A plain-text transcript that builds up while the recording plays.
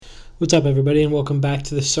What's up, everybody, and welcome back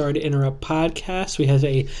to the Sorry to Interrupt podcast. We have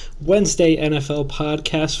a Wednesday NFL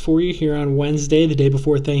podcast for you here on Wednesday, the day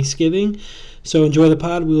before Thanksgiving. So enjoy the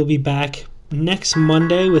pod. We will be back next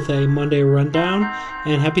Monday with a Monday rundown.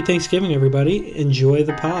 And happy Thanksgiving, everybody. Enjoy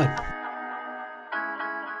the pod.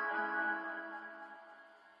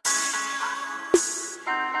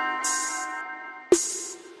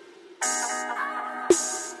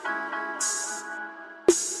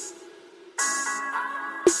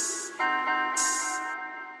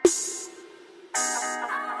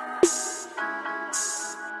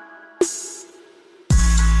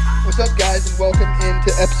 What's up, guys, and welcome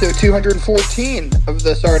into episode 214 of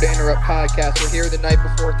the Sorry to Interrupt podcast. We're here the night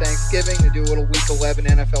before Thanksgiving to do a little Week 11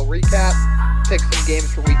 NFL recap, pick some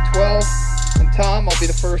games for Week 12. And Tom, I'll be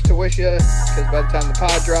the first to wish you, because by the time the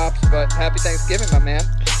pod drops, but happy Thanksgiving, my man.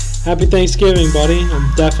 Happy Thanksgiving, buddy.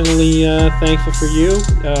 I'm definitely thankful for you,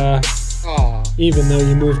 even though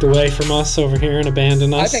you moved away from us over here and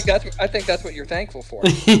abandoned us. I think that's what you're thankful for.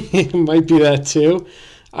 It might be that, too.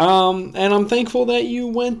 And I'm thankful that you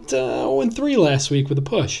went 0-3 last week with a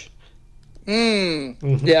push.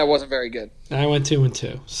 Mm-hmm. Yeah, it wasn't very good. I went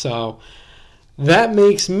 2-2. So that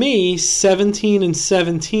makes me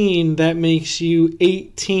 17-17. That makes you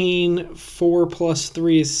 18. 4 plus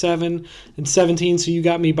 3 is 7. And 17, so you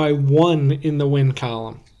got me by 1 in the win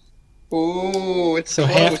column. Ooh, it's so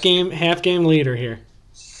close. half game leader here.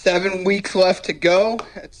 7 weeks left to go.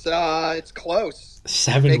 It's close.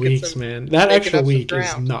 7 weeks, man. That extra week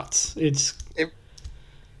is nuts. It's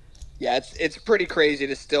pretty crazy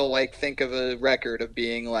to still think of a record of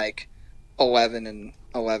being 11-6,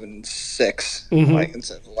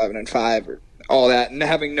 instead of 11-5 or all that, and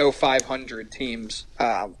having no 500 teams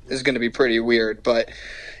is going to be pretty weird. But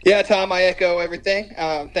yeah, Tom, I echo everything.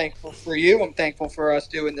 I'm thankful for you. I'm thankful for us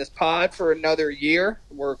doing this pod for another year.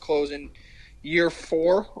 We're closing year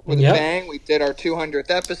 4 with a bang. We did our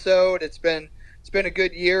 200th episode. It's been a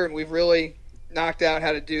good year, and we've really knocked out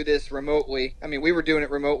how to do this remotely. I mean, we were doing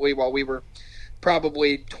it remotely while we were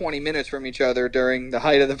probably 20 minutes from each other during the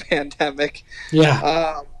height of the pandemic.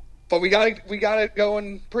 Yeah. But we got it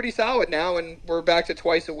going pretty solid now, and we're back to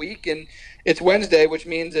twice a week, and it's Wednesday, which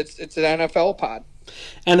means it's an NFL pod.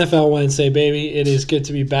 NFL Wednesday, baby. It is good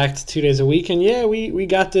to be back to 2 days a week, and yeah, we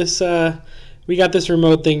got this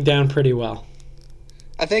remote thing down pretty well.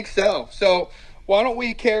 I think so. So why don't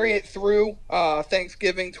we carry it through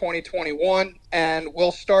Thanksgiving 2021, and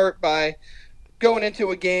we'll start by going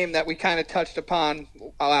into a game that we kind of touched upon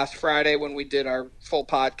last Friday when we did our full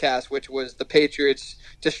podcast, which was the Patriots'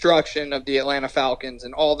 destruction of the Atlanta Falcons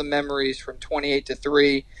and all the memories from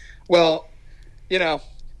 28-3. Well, the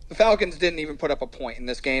Falcons didn't even put up a point in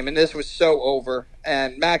this game, and this was so over.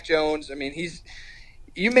 And Mac Jones, I mean,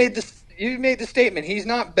 you made the statement. He's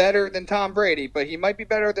not better than Tom Brady, but he might be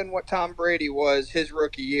better than what Tom Brady was his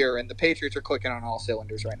rookie year, and the Patriots are clicking on all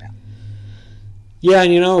cylinders right now. Yeah,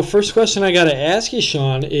 and first question I got to ask you,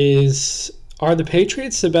 Sean, is are the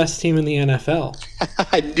Patriots the best team in the NFL?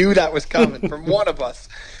 I knew that was coming from one of us.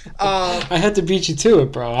 I had to beat you to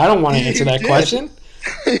it, bro. I don't want to answer that question.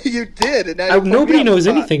 You did. And nobody knows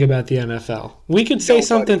anything about the NFL. We could say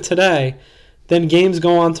something today, then games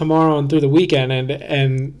go on tomorrow and through the weekend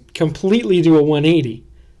and completely do a 180.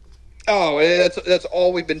 Oh, that's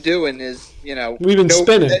all we've been doing is, we've been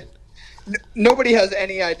spinning. Nobody has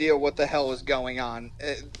any idea what the hell is going on.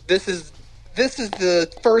 This is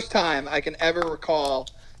the first time I can ever recall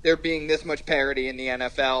there being this much parity in the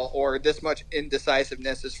NFL or this much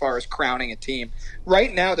indecisiveness as far as crowning a team.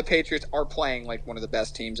 Right now, the Patriots are playing like one of the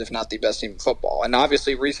best teams, if not the best team in football. And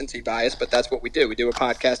obviously recency bias, but that's what we do. We do a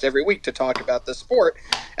podcast every week to talk about the sport.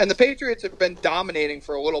 And the Patriots have been dominating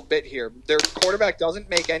for a little bit here. Their quarterback doesn't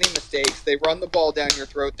make any mistakes. They run the ball down your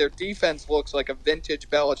throat. Their defense looks like a vintage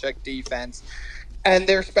Belichick defense. And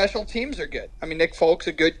their special teams are good. I mean, Nick Folk's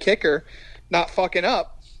a good kicker, not fucking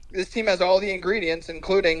up. This team has all the ingredients,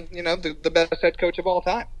 including, the best head coach of all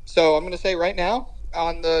time. So I'm going to say right now,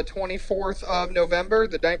 on the 24th of November,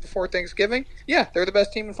 the night before Thanksgiving, yeah, they're the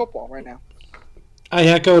best team in football right now. I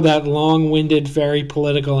echo that long-winded, very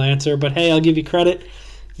political answer, but hey, I'll give you credit.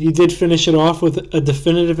 You did finish it off with a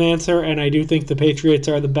definitive answer, and I do think the Patriots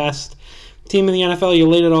are the best team in the NFL. You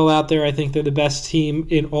laid it all out there. I think they're the best team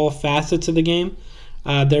in all facets of the game.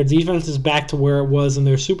 Their defense is back to where it was in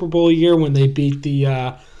their Super Bowl year when they beat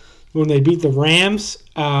the Rams.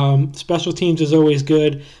 Special teams is always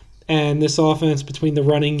good, and this offense between the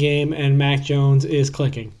running game and Mac Jones is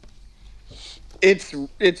clicking. It's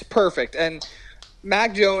perfect, and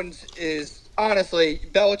Mac Jones is honestly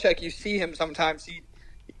Belichick. You see him sometimes.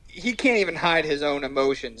 He can't even hide his own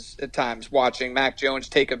emotions at times watching Mac Jones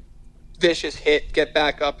take a vicious hit, get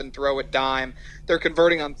back up and throw a dime. They're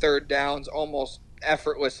converting on third downs almost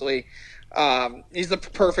effortlessly. He's the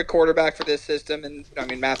perfect quarterback for this system, and I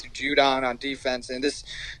mean Matthew Judon on defense, and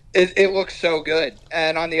it looks so good.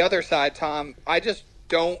 And on the other side, Tom, I just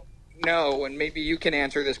don't know, and maybe you can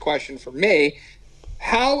answer this question for me.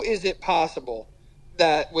 How is it possible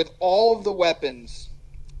that with all of the weapons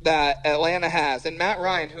that Atlanta has, and Matt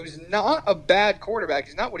Ryan, who's not a bad quarterback,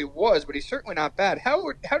 he's not what he was, but he's certainly not bad. How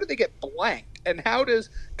do they get blanked? And how does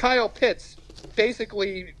Kyle Pitts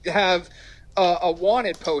basically have a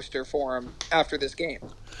wanted poster for him after this game?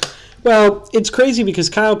 Well, it's crazy because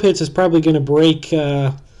Kyle Pitts is probably going to break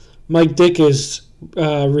Mike Ditka's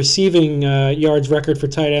receiving yards record for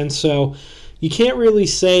tight ends, so you can't really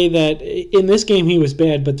say that in this game he was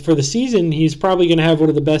bad, but for the season he's probably going to have one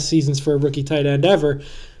of the best seasons for a rookie tight end ever,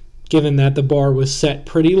 given that the bar was set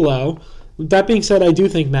pretty low. That being said, I do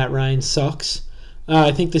think Matt Ryan sucks.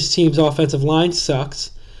 I think this team's offensive line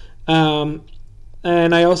sucks. And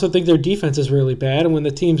I also think their defense is really bad, and when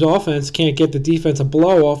the team's offense can't get the defense a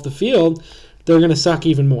blow off the field, they're going to suck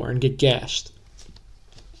even more and get gashed.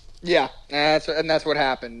 Yeah, and that's what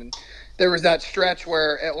happened. And there was that stretch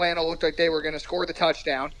where Atlanta looked like they were going to score the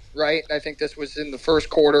touchdown, right? I think this was in the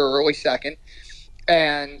first quarter, early second.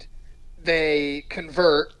 And they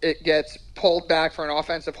convert. It gets pulled back for an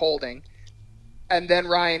offensive holding. And then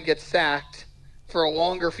Ryan gets sacked for a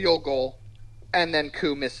longer field goal. And then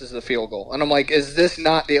Koo misses the field goal. And I'm like, is this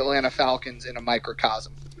not the Atlanta Falcons in a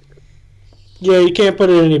microcosm? Yeah, you can't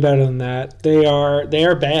put it any better than that. They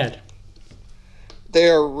are bad. They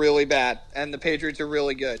are really bad, and the Patriots are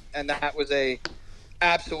really good. And that was a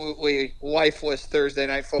absolutely lifeless Thursday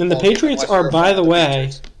night football. And the Patriots are, by the way,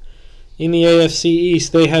 in the AFC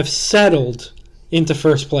East, they have settled into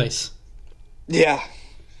first place. Yeah.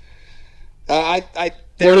 What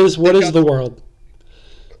is the world?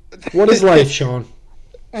 What is life, Sean?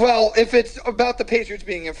 Well, if it's about the Patriots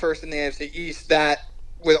being in first in the AFC East, that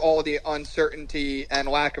with all the uncertainty and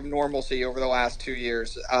lack of normalcy over the last 2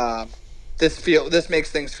 years, this makes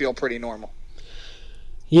things feel pretty normal.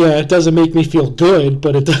 Yeah, it doesn't make me feel good,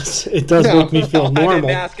 but it does make me feel normal. I didn't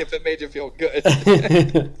ask if it made you feel good.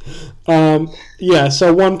 Yeah,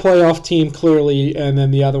 so one playoff team clearly, and then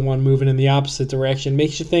the other one moving in the opposite direction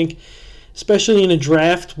makes you think, especially in a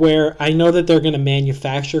draft where I know that they're going to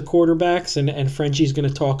manufacture quarterbacks, and Frenchie's going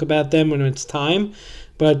to talk about them when it's time,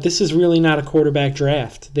 but this is really not a quarterback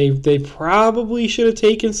draft. They probably should have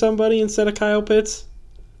taken somebody instead of Kyle Pitts.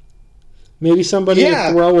 Maybe somebody to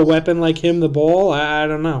throw a weapon like him the ball. I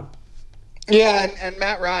don't know. Yeah, and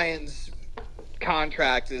Matt Ryan's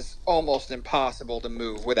contract is almost impossible to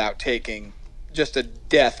move without taking just a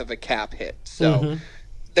death of a cap hit. So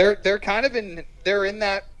they're kind of in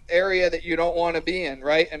that area that you don't want to be in,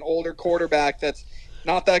 right? An older quarterback that's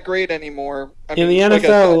not that great anymore. In the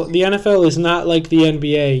NFL, the NFL is not like the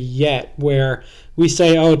NBA yet, where we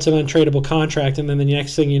say, oh, it's an untradeable contract, and then the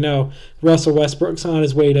next thing you know, Russell Westbrook's on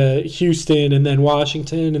his way to Houston, and then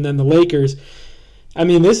Washington, and then the Lakers. I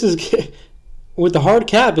mean, this is with the hard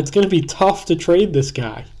cap, it's going to be tough to trade this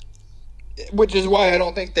guy. Which is why I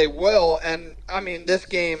don't think they will. And, I mean, this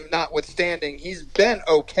game notwithstanding, he's been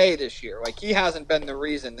okay this year. Like, he hasn't been the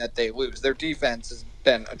reason that they lose. Their defense has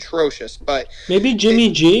been atrocious. But maybe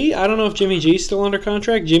Jimmy G? I don't know if Jimmy G's still under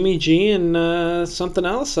contract. Jimmy G and something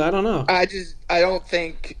else? I don't know. I don't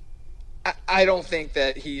think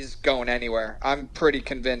that he's going anywhere. I'm pretty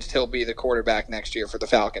convinced he'll be the quarterback next year for the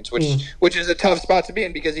Falcons, which is a tough spot to be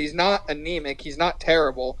in because he's not anemic. He's not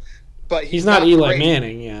terrible. But he's not Eli great.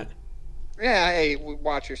 Manning yet. Yeah, hey,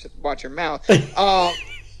 watch your mouth.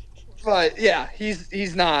 But yeah,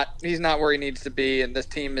 he's not where he needs to be, and this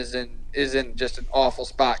team is in just an awful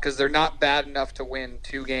spot because they're not bad enough to win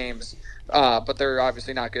 2 games, but they're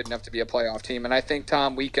obviously not good enough to be a playoff team. And I think,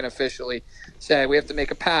 Tom, we can officially say we have to make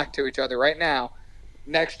a pact to each other right now.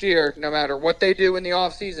 Next year, no matter what they do in the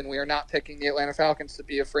offseason, we are not picking the Atlanta Falcons to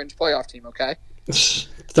be a fringe playoff team. Okay?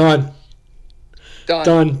 Done.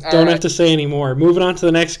 Don't right. have to say any more. Moving on to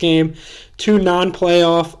the next game. 2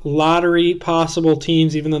 non-playoff lottery possible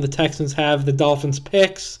teams, even though the Texans have the Dolphins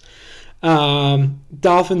picks.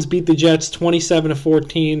 Dolphins beat the Jets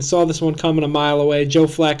 27-14. Saw this one coming a mile away. Joe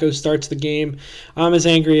Flacco starts the game. I'm as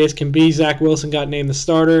angry as can be. Zach Wilson got named the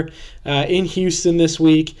starter in Houston this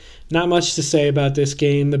week. Not much to say about this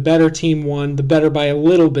game. The better team won. The better by a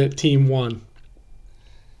little bit team won.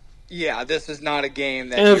 Yeah, this is not a game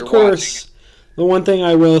that and you're of course, watching. The one thing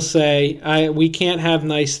I will say, we can't have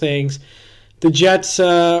nice things, the Jets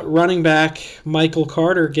running back Michael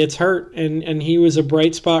Carter gets hurt, and he was a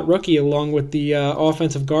bright spot rookie along with the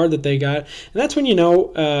offensive guard that they got. And that's when you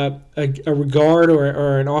know a guard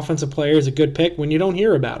or an offensive player is a good pick when you don't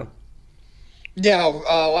hear about him. Yeah,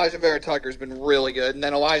 Elijah Vera Tucker's been really good, and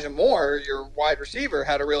then Elijah Moore, your wide receiver,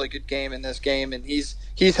 had a really good game in this game, and he's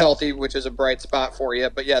healthy, which is a bright spot for you.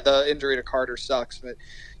 But yeah, the injury to Carter sucks. But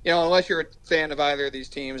unless you're a fan of either of these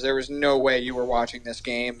teams, there was no way you were watching this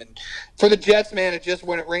game. And for the Jets, man, it just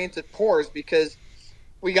when it rains, it pours, because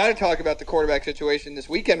we got to talk about the quarterback situation this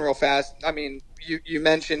weekend real fast. I mean, you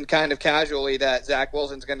mentioned kind of casually that Zach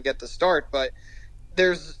Wilson's going to get the start, but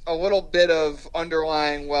there's a little bit of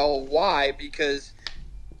underlying, well, why? Because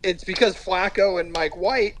Flacco and Mike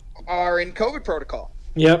White are in COVID protocol.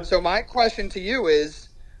 Yep. So my question to you is,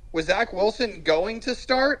 was Zach Wilson going to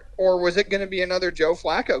start, or was it going to be another Joe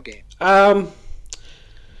Flacco game?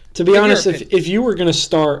 To be honest, if you were going to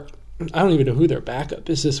start, I don't even know who their backup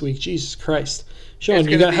is this week. Jesus Christ. Sean,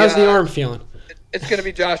 how's the arm feeling? It's going to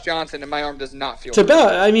be Josh Johnson, and my arm does not feel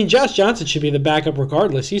good. Josh Johnson should be the backup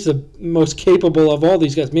regardless. He's the most capable of all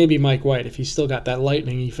these guys. Maybe Mike White, if he's still got that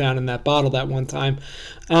lightning he found in that bottle that one time.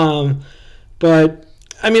 But,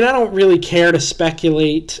 I don't really care to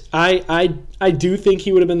speculate. I do think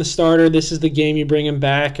he would have been the starter. This is the game you bring him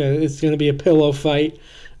back. It's going to be a pillow fight.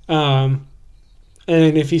 And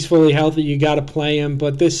if he's fully healthy, you got to play him.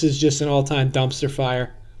 But this is just an all-time dumpster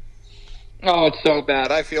fire. Oh, it's so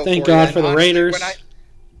bad. I feel. Thank God for the Raiders.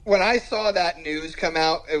 When I saw that news come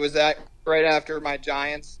out, it was that right after my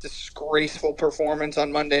Giants' disgraceful performance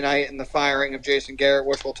on Monday night and the firing of Jason Garrett,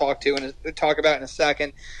 which we'll talk about in a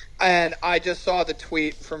second. And I just saw the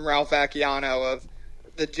tweet from Ralph Acciano of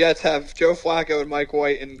the Jets have Joe Flacco and Mike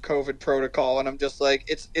White in COVID protocol, and I'm just like,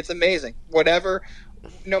 it's amazing. Whatever.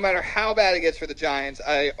 No matter how bad it gets for the Giants,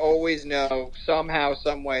 I always know somehow,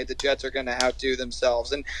 some way, the Jets are going to outdo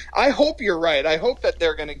themselves. And I hope you're right. I hope that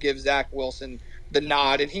they're going to give Zach Wilson the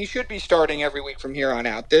nod, and he should be starting every week from here on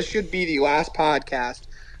out. This should be the last podcast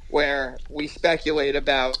where we speculate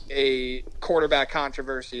about a quarterback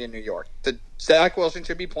controversy in New York. Zach Wilson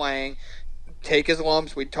should be playing, take his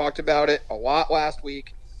lumps. We talked about it a lot last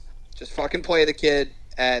week. Just fucking play the kid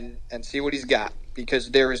and see what he's got,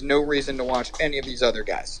 because there is no reason to watch any of these other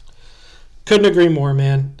guys. Couldn't agree more,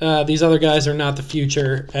 man. These other guys are not the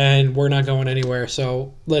future, and we're not going anywhere.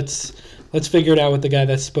 So let's figure it out with the guy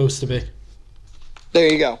that's supposed to be. There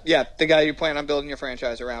you go. Yeah, the guy you plan on building your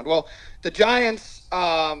franchise around. Well, the Giants,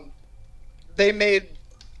 they made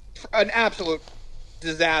an absolute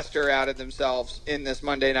disaster out of themselves in this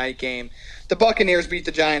Monday night game. The Buccaneers beat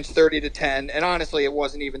the Giants 30-10, and honestly, it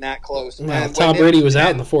wasn't even that close. Well, Tom Brady was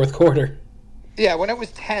out in the fourth quarter. Yeah, when it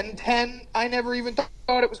was 10-10, I never even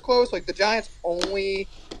thought it was close. Like, the Giants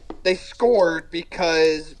they scored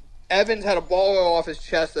because Evans had a ball go off his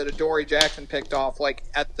chest that Adoree Jackson picked off, like,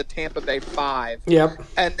 at the Tampa Bay 5. Yep.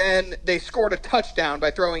 And then they scored a touchdown by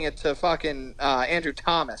throwing it to fucking Andrew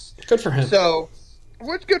Thomas. Good for him. So,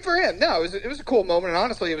 what's good for him? No, it was a cool moment, and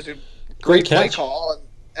honestly, it was a great play catch. Call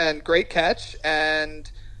and great catch, and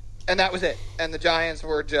that was it. And the Giants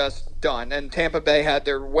were just done. And Tampa Bay had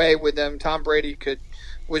their way with them. Tom Brady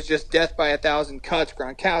was just death by 1,000 cuts.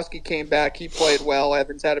 Gronkowski came back. He played well.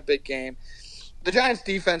 Evans had a big game. The Giants'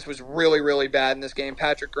 defense was really, really bad in this game.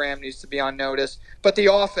 Patrick Graham needs to be on notice. But the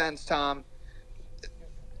offense, Tom,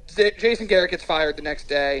 Jason Garrett gets fired the next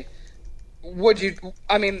day.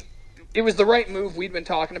 It was the right move. We'd been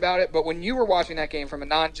talking about it. But when you were watching that game from a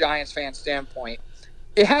non-Giants fan standpoint,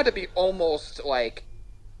 it had to be almost like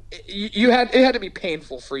it had to be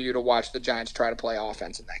painful for you to watch the Giants try to play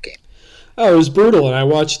offense in that game. Oh, it was brutal, and I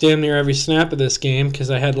watched damn near every snap of this game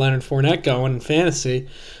because I had Leonard Fournette going in fantasy.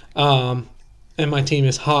 And my team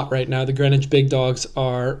is hot right now. The Greenwich Big Dogs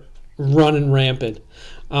are running rampant.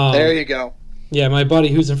 There you go. Yeah, my buddy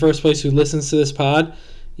who's in first place who listens to this pod,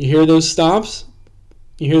 you hear those stomps?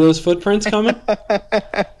 You hear those footprints coming?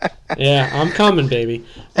 Yeah, I'm coming, baby.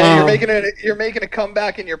 And you're making a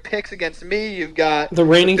comeback in your picks against me. You've got the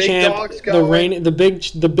reigning champ,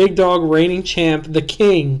 the big dog reigning champ, the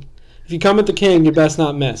king. If you come at the king, you best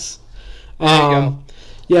not miss. There you go.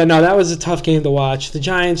 Yeah, no, that was a tough game to watch. The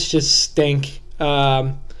Giants just stink.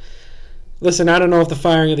 Listen, I don't know if the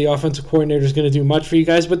firing of the offensive coordinator is going to do much for you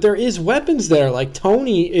guys, but there is weapons there. Like,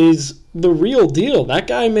 Tony is the real deal. That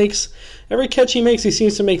guy makes every catch he makes, he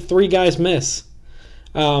seems to make 3 guys miss.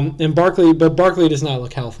 And Barkley does not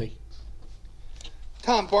look healthy.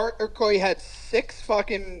 Tom Barkley had 6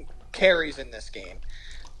 fucking carries in this game.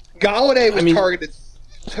 Galladay was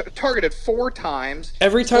targeted 4 times.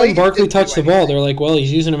 Every time Barkley touched the ball, they're like, well,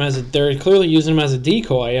 they're clearly using him as a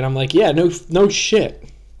decoy, and I'm like, yeah, no shit.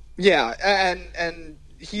 Yeah, and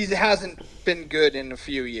he hasn't been good in a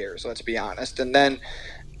few years. Let's be honest. And then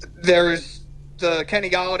there's the Kenny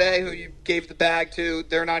Galladay who you gave the bag to.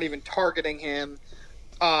 They're not even targeting him.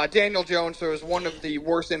 Daniel Jones was one of the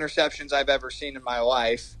worst interceptions I've ever seen in my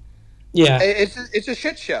life. Yeah, It's a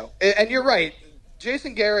shit show. And you're right.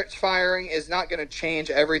 Jason Garrett's firing is not going to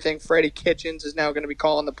change everything. Freddie Kitchens is now going to be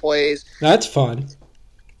calling the plays. that's fun.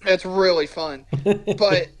 It's really fun.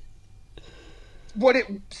 But what it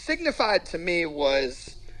signified to me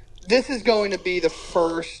was this is going to be the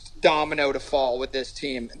first domino to fall with this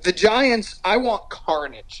team. The Giants, I want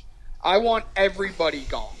carnage. I want everybody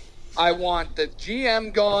gone. I want the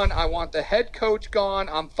GM gone. I want the head coach gone.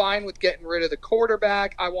 I'm fine with getting rid of the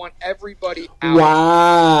quarterback. I want everybody out.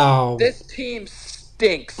 Wow. This team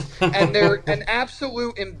stinks, and they're an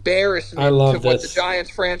absolute I embarrassment to love what the this.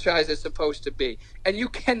 Giants franchise is supposed to be. And you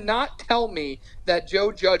cannot tell me that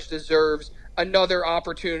Joe Judge deserves another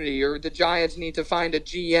opportunity or the Giants need to find a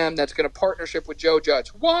GM that's going to partnership with Joe Judge.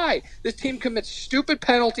 Why? This team commits stupid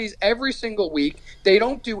penalties every single week. They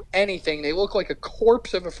don't do anything. They look like a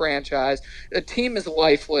corpse of a franchise. The team is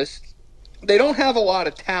lifeless. They don't have a lot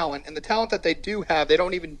of talent, and the talent that they do have, they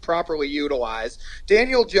don't even properly utilize.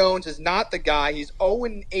 Daniel Jones is not the guy. He's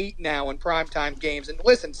 0-8 now in primetime games. And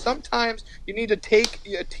listen, sometimes you need to take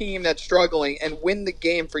a team that's struggling and win the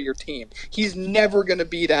game for your team. He's never going to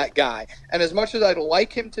be that guy. And as much as I'd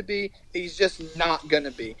like him to be, he's just not going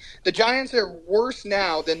to be. The Giants are worse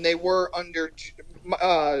now than they were under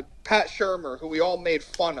Pat Shermer, who we all made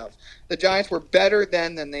fun of. The Giants were better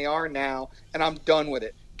then than they are now, and I'm done with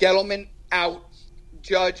it. Gettleman out,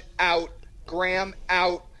 Judge out, Graham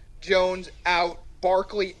out, Jones out,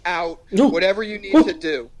 Barkley out, No. whatever you need to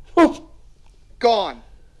do. Gone.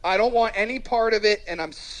 I don't want any part of it, and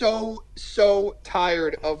I'm so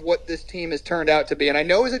tired of what this team has turned out to be. And I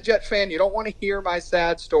know as a Jet fan, you don't want to hear my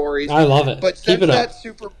sad stories. I love it. But Keep since it up.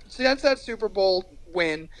 that Super Bowl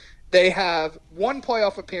win, they have one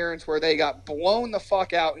playoff appearance where they got blown the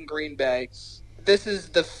fuck out in Green Bay. This is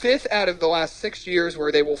the fifth out of the last 6 years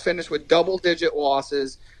where they will finish with double-digit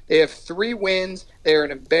losses. They have 3 wins. They are an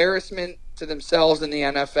embarrassment to themselves in the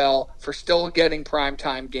NFL for still getting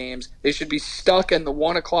primetime games. They should be stuck in the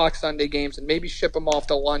 1 o'clock Sunday games and maybe ship them off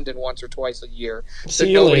to London once or twice a year so See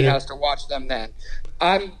you nobody later. has to watch them then.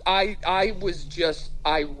 I was just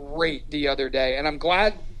irate the other day, and I'm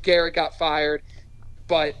glad Garrett got fired,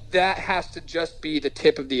 but that has to just be the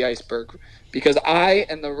tip of the iceberg because I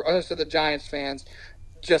and the rest of the Giants fans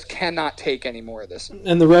just cannot take any more of this.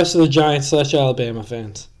 And the rest of the Giants / Alabama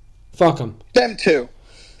fans. Fuck them. Them too.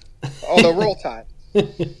 Although roll tide.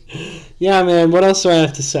 Yeah, man, what else do I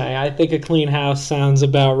have to say? I think a clean house sounds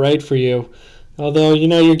about right for you. Although,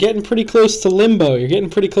 you're getting pretty close to limbo. You're getting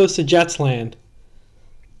pretty close to Jets land.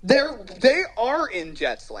 They are in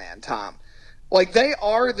Jets land, Tom. Like, they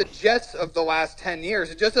are the Jets of the last 10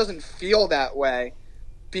 years. It just doesn't feel that way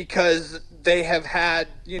because they have had,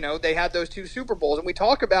 they had those 2 Super Bowls. And we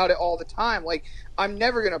talk about it all the time. Like, I'm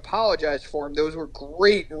never going to apologize for them. Those were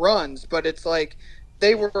great runs. But it's like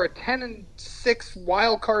they were a 10-6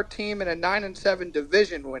 wild card team and a 9-7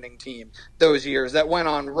 division winning team those years that went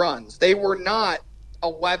on runs. They were not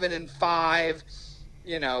 11-5,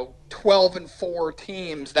 12-4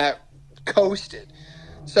 teams that coasted.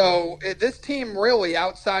 So this team really,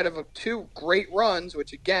 outside of 2 great runs,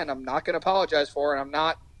 which again I'm not going to apologize for, and I'm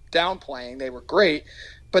not downplaying, they were great.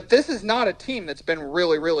 But this is not a team that's been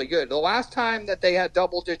really, really good. The last time that they had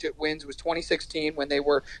double-digit wins was 2016 when they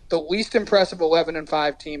were the least impressive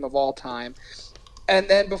 11-5 team of all time. And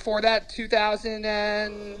then before that,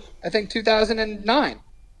 2009.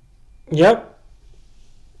 Yep.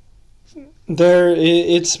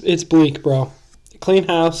 It's bleak, bro. Clean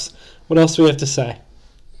house. What else do we have to say?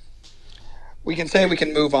 We can say we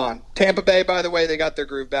can move on. Tampa Bay, by the way, they got their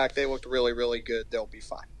groove back. They looked really, really good. They'll be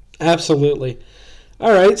fine. Absolutely.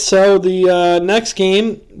 All right, so the next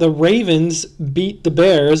game, the Ravens beat the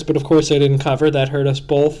Bears, but of course they didn't cover. That hurt us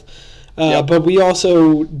both. Yep. But we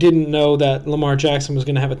also didn't know that Lamar Jackson was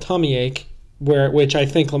going to have a tummy ache, which I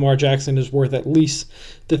think Lamar Jackson is worth at least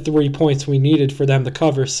the 3 points we needed for them to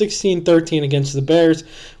cover. 16-13 against the Bears.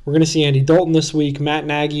 We're going to see Andy Dalton this week. Matt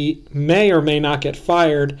Nagy may or may not get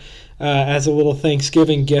fired as a little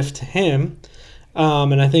Thanksgiving gift to him.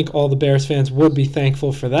 And I think all the Bears fans would be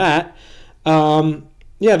thankful for that.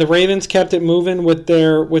 Yeah, the Ravens kept it moving with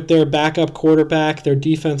their backup quarterback. Their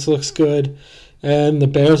defense looks good, and the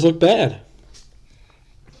Bears look bad.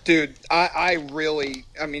 Dude, I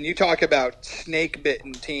mean, you talk about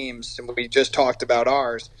snake-bitten teams, and we just talked about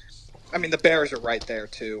ours. I mean, the Bears are right there,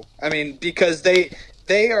 too. I mean, because they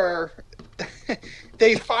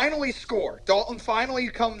they finally score. Dalton finally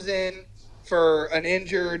comes in for an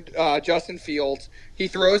injured Justin Fields. He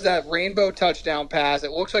throws that rainbow touchdown pass.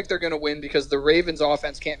 It looks like they're going to win because the Ravens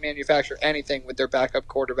offense can't manufacture anything with their backup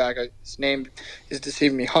quarterback. His name is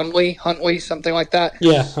deceiving me. Huntley, something like that.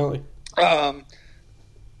 Yeah, Huntley.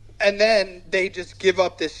 And then they just give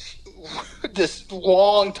up this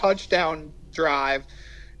long touchdown drive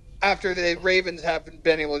after the Ravens haven't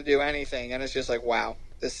been able to do anything, and it's just like, wow,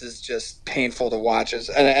 this is just painful to watch.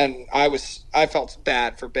 And I felt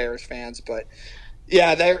bad for Bears fans, but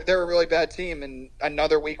yeah, they're a really bad team, and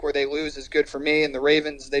another week where they lose is good for me. And the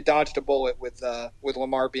Ravens, they dodged a bullet with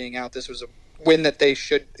Lamar being out. This was a win that they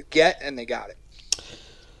should get, and they got it.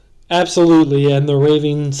 Absolutely, and the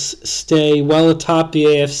Ravens stay well atop the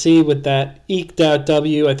AFC with that eked out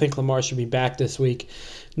W. I think Lamar should be back this week.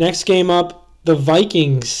 Next game up, the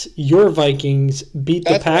Vikings, your Vikings, beat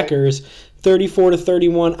the Packers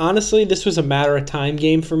 34-31. Honestly, this was a matter of time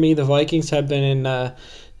game for me. The Vikings have been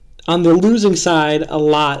on the losing side a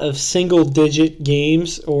lot of single-digit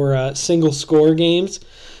games or single-score games.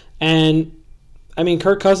 And, I mean,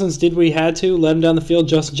 Kirk Cousins did what he had to, led him down the field.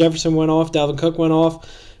 Justin Jefferson went off. Dalvin Cook went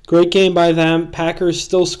off. Great game by them. Packers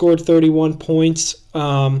still scored 31 points.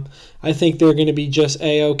 I think they're going to be just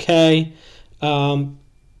A-okay.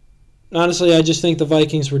 Honestly, I just think the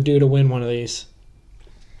Vikings were due to win one of these.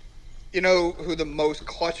 You know who the most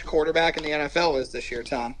clutch quarterback in the NFL is this year,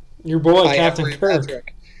 Tom? Your boy, Captain Kirk.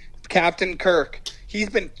 Metric. Captain Kirk. He's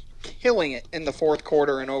been killing it in the fourth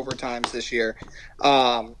quarter and overtimes this year.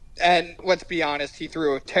 And let's be honest, he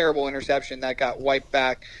threw a terrible interception that got wiped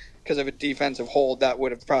back because of a defensive hold that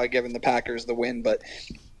would have probably given the Packers the win. But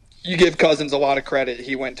you give Cousins a lot of credit.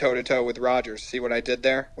 He went toe-to-toe with Rodgers. See what I did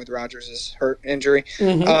there with Rodgers' injury?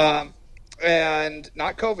 Mm-hmm. And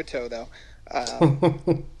not COVID toe, though.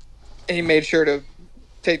 And he made sure to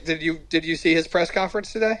take – did you see his press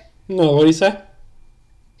conference today? No, what did he say?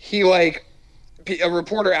 A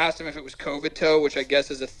reporter asked him if it was COVID toe, which I guess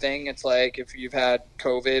is a thing. It's like if you've had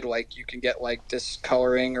COVID, like you can get like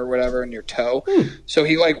discoloring or whatever in your toe. So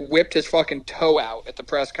he like whipped his fucking toe out at the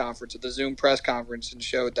press conference, at the Zoom press conference, and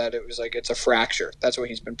showed that it was like it's a fracture. That's what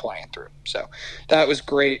he's been playing through. So that was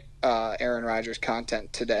great Aaron Rodgers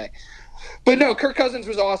content today. But no, Kirk Cousins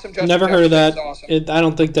was awesome. Justin Never heard of that. Awesome. I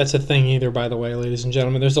don't think that's a thing either, by the way, ladies and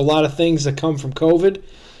gentlemen. There's a lot of things that come from COVID.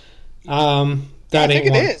 I think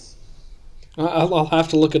it is. I'll have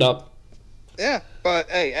to look it up. Yeah,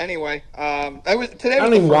 but hey, anyway, I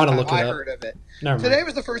don't even want to look it up. I heard of it. Today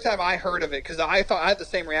was the first time I heard of it because I thought I had the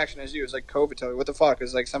same reaction as you. It was like COVID toe. What the fuck?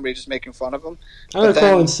 Is like somebody just making fun of him? I was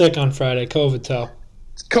calling sick on Friday. COVID toe.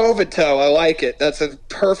 COVID toe. I like it. That's a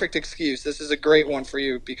perfect excuse. This is a great one for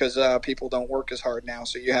you because people don't work as hard now,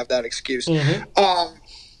 so you have that excuse. Mm-hmm.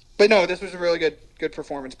 But no, this was a really good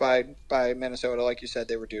performance by Minnesota. Like you said,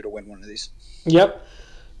 they were due to win one of these. Yep.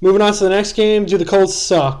 Moving on to the next game, do the Colts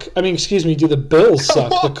suck? Do the Bills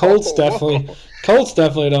suck? The Colts definitely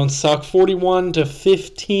don't suck.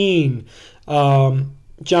 41-15.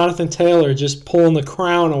 Jonathan Taylor just pulling the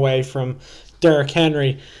crown away from Derrick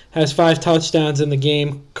Henry. Has 5 touchdowns in the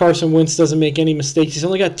game. Carson Wentz doesn't make any mistakes. He's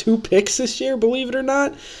only got 2 picks this year, believe it or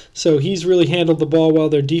not. So he's really handled the ball well.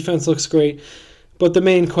 Their defense looks great. But the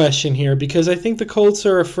main question here, because I think the Colts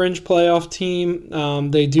are a fringe playoff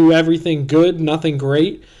team. They do everything good, nothing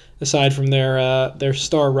great, aside from their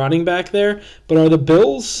star running back there. But are the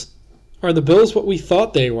Bills what we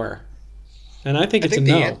thought they were? And I think it's a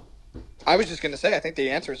no. I was just going to say, I think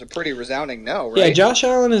the answer is a pretty resounding no, right? Yeah, Josh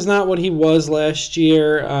Allen is not what he was last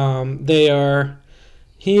year.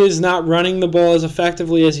 He is not running the ball as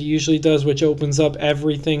effectively as he usually does, which opens up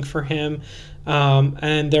everything for him.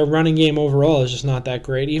 And their running game overall is just not that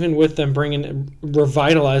great. Even with them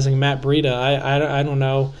revitalizing Matt Breida, I don't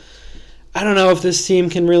know. I don't know if this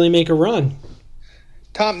team can really make a run.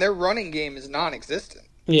 Tom, their running game is non-existent.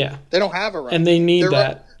 Yeah. They don't have a run. And they need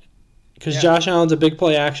that because Josh Allen's a big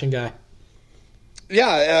play action guy.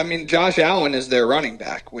 Yeah, I mean, Josh Allen is their running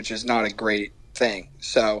back, which is not a great thing.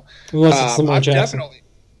 So unless it's Lamar Jackson. Definitely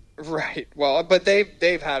right. Well, but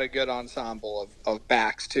they've had a good ensemble of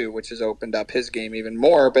backs too, which has opened up his game even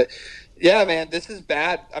more. But yeah, man, this is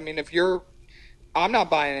bad. I mean, I'm not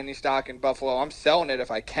buying any stock in Buffalo. I'm selling it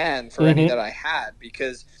if I can for any that I had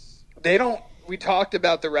because they don't. We talked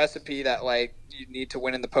about the recipe that like you need to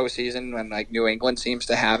win in the postseason when like New England seems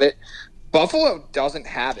to have it. Buffalo doesn't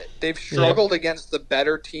have it. They've struggled against the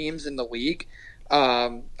better teams in the league.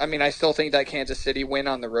 I mean, I still think that Kansas City win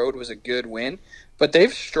on the road was a good win, but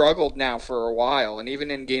they've struggled now for a while, and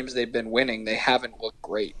even in games they've been winning, they haven't looked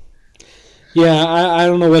great. Yeah, I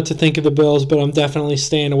don't know what to think of the Bills, but I'm definitely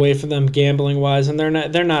staying away from them gambling wise. And they're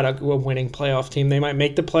not a winning playoff team. They might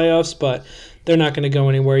make the playoffs, but they're not going to go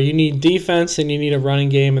anywhere. You need defense and you need a running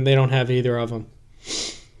game, and they don't have either of them.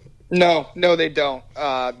 No, they don't.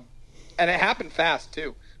 And it happened fast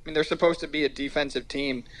too. I mean, they're supposed to be a defensive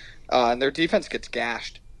team, and their defense gets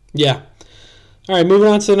gashed. Yeah. All right, moving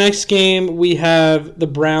on to the next game, we have the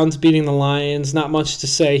Browns beating the Lions. Not much to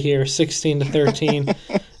say here, 16-13.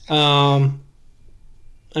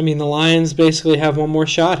 I mean, the Lions basically have one more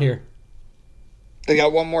shot here. They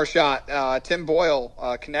got one more shot. Tim Boyle,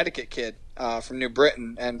 Connecticut kid from New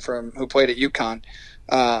Britain and who played at UConn,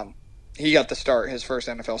 he got the start, his first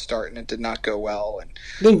NFL start, and it did not go well. And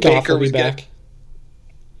I think Goff will be back.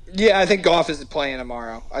 Yeah, I think Goff is playing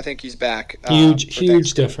tomorrow. I think he's back.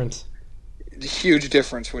 Huge difference. Huge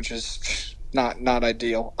difference, which is not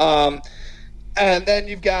ideal. And then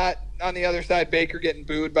you've got on the other side Baker getting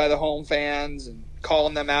booed by the home fans and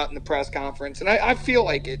calling them out in the press conference. And I feel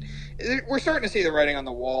like we're starting to see the writing on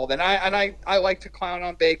the wall. And I like to clown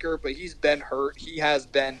on Baker, but he's been hurt. He has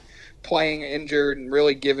been playing injured and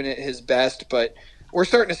really giving it his best. But we're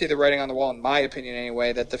starting to see the writing on the wall, in my opinion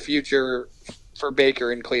anyway, that the future for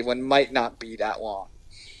Baker in Cleveland might not be that long.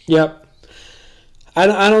 Yep.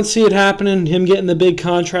 I don't see it happening. Him getting the big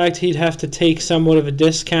contract, he'd have to take somewhat of a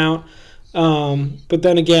discount. But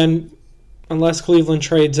then again, unless Cleveland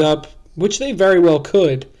trades up, which they very well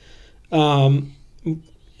could, in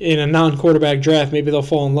a non-quarterback draft, maybe they'll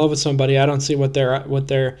fall in love with somebody. I don't see what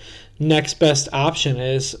their next best option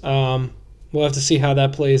is. We'll have to see how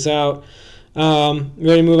that plays out.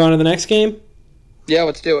 Ready to move on to the next game? Yeah,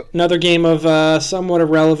 let's do it. Another game of somewhat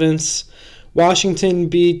of relevance. Washington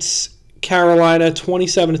beats Carolina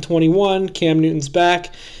 27-21. Cam Newton's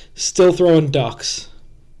back, still throwing ducks.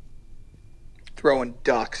 Throwing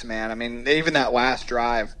ducks, man. I mean, even that last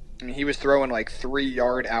drive, I mean, he was throwing like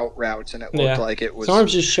 3-yard out routes, and it looked like it was his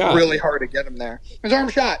arm's just shot. Really hard to get him there. His arm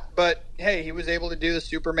shot, but hey, he was able to do the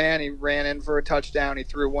Superman. He ran in for a touchdown. He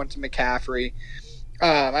threw one to McCaffrey.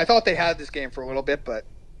 I thought they had this game for a little bit, but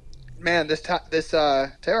man, this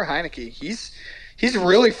Taylor Heinicke, he's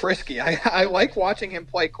really frisky. I like watching him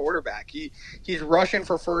play quarterback. He's rushing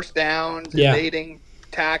for first downs, evading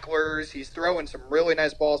tacklers. He's throwing some really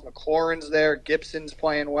nice balls. McLaurin's there. Gibson's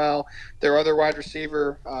playing well. Their other wide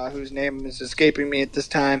receiver, whose name is escaping me at this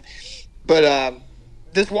time. But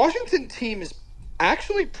this Washington team is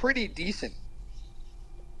actually pretty decent.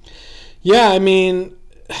 Yeah, I mean,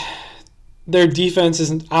 their defense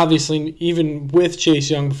isn't obviously, even with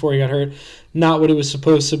Chase Young before he got hurt, not what it was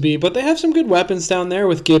supposed to be. But they have some good weapons down there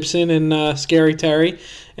with Gibson and Scary Terry.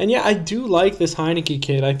 And yeah, I do like this Heinicke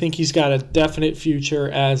kid. I think he's got a definite future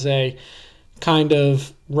as a kind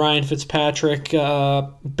of Ryan Fitzpatrick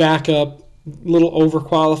backup, little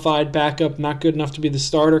overqualified backup, not good enough to be the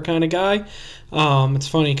starter kind of guy. It's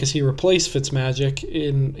funny because he replaced Fitzmagic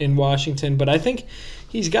in Washington, but I think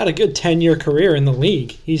he's got a good 10-year career in the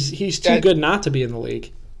league. He's too good not to be in the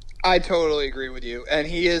league. I totally agree with you. And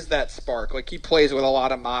he is that spark. Like, he plays with a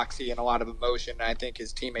lot of moxie and a lot of emotion, and I think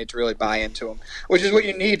his teammates really buy into him, which is what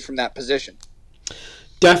you need from that position.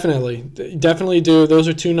 Definitely do. Those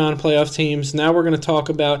are two non-playoff teams. Now we're going to talk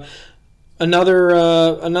about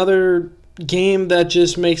another game that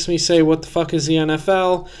just makes me say, what the fuck is the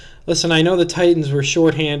NFL? Listen, I know the Titans were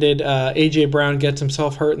shorthanded. A.J. Brown gets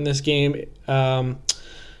himself hurt in this game.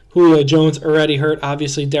 Julio Jones already hurt.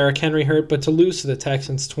 Obviously, Derrick Henry hurt. But to lose to the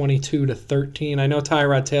Texans 22-13, I know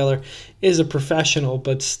Tyrod Taylor is a professional,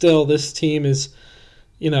 but still, this team is,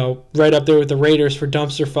 right up there with the Raiders for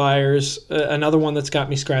dumpster fires. Another one that's got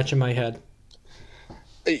me scratching my head.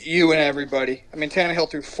 You and everybody. I mean,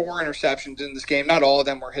 Tannehill threw 4 interceptions in this game. Not all of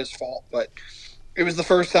them were his fault, but it was the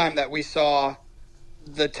first time that we saw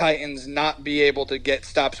the Titans not be able to get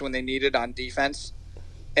stops when they needed on defense.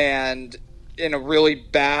 And in a really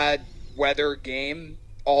bad weather game,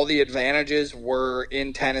 all the advantages were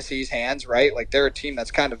in Tennessee's hands, right? Like, they're a team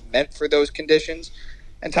that's kind of meant for those conditions.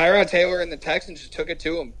 And Tyrod Taylor and the Texans just took it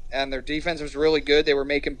to them. And their defense was really good. They were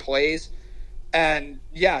making plays. And,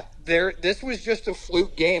 yeah, this was just a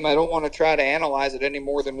fluke game. I don't want to try to analyze it any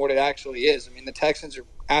more than what it actually is. I mean, the Texans are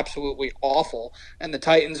absolutely awful. And the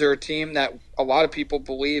Titans are a team that a lot of people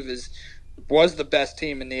believe was the best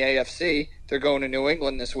team in the AFC. They're going to New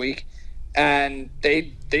England this week. And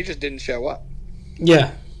they just didn't show up.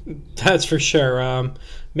 Yeah, that's for sure.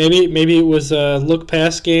 Maybe it was a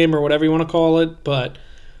look-pass game or whatever you want to call it, but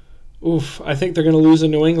I think they're going to lose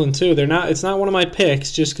in New England too. It's not one of my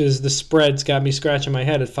picks just because the spread's got me scratching my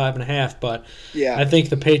head at 5.5, but yeah, I think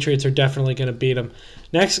the Patriots are definitely going to beat them.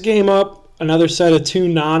 Next game up, another set of two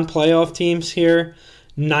non-playoff teams here.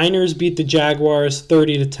 Niners beat the Jaguars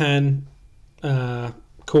 30-10.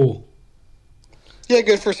 Cool. Yeah,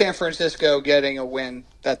 good for San Francisco getting a win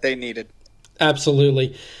that they needed.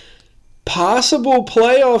 Absolutely. Possible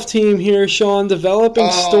playoff team here, Sean. Developing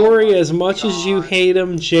story as much as you hate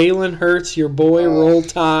him. Jalen Hurts, your boy, Roll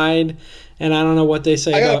Tide. And I don't know what they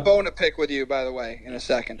say I got about... a bone to pick with you, by the way, in a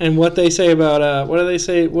second. And what they say about... what do they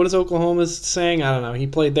say? What is Oklahoma saying? I don't know. He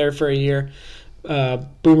played there for a year.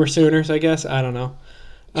 Boomer Sooners, I guess. I don't know.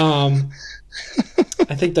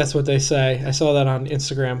 I think that's what they say. I saw that on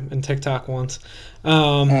Instagram and TikTok once.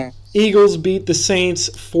 Eagles beat the Saints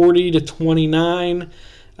 40-29.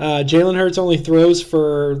 Jalen Hurts only throws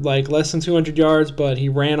for like less than 200 yards, but he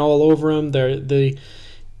ran all over them. The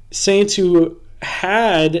Saints, who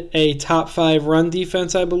had a top 5 run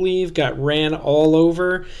defense, I believe, got ran all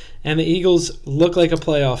over, and the Eagles look like a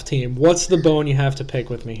playoff team. What's the bone you have to pick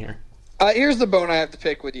with me here? Here's the bone I have to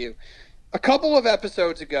pick with you. A couple of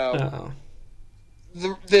episodes ago,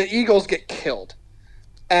 the Eagles get killed.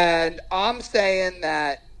 And I'm saying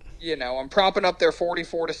that, I'm propping up their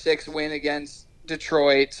 44-6 win against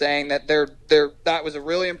Detroit, saying that that was a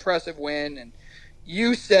really impressive win. And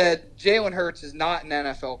you said Jalen Hurts is not an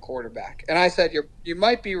NFL quarterback. And I said, you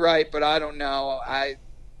might be right, but I don't know.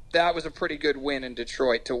 That was a pretty good win in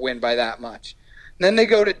Detroit to win by that much. And then they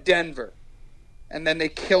go to Denver, and then they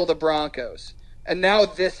kill the Broncos. And now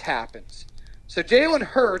this happens. So Jalen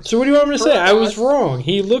Hurts. So what do you want me to say? I was wrong.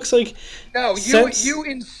 He looks like you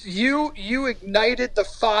ignited the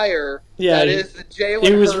fire. Yeah, that is the Jalen Hurts.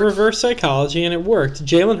 It was reverse psychology, and it worked.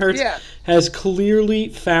 Jalen Hurts has clearly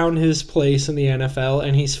found his place in the NFL,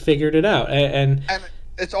 and he's figured it out. And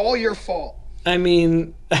it's all your fault. I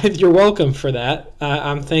mean, you're welcome for that.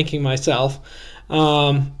 I'm thanking myself.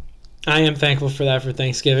 I am thankful for that for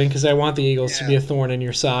Thanksgiving because I want the Eagles to be a thorn in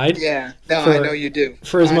your side. Yeah, I know you do.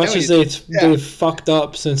 For as much as they've fucked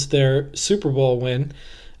up since their Super Bowl win,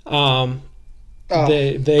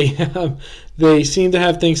 they seem to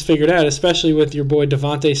have things figured out, especially with your boy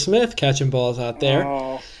Devontae Smith catching balls out there.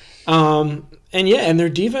 And their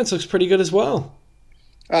defense looks pretty good as well.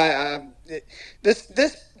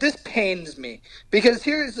 This pains me because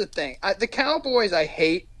here's the thing: the Cowboys I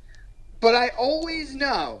hate, but I always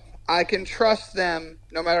know I can trust them,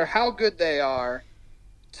 no matter how good they are,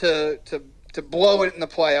 to blow it in the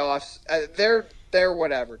playoffs. They're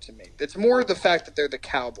whatever to me. It's more the fact that they're the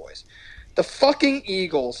Cowboys. The fucking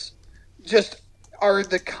Eagles just are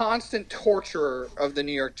the constant torturer of the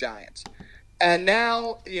New York Giants. And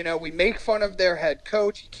now, we make fun of their head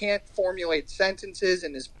coach. He can't formulate sentences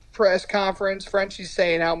in his press conference. Frenchie's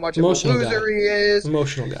saying how much of a loser he is.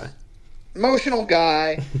 Emotional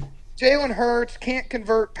guy. Jalen Hurts can't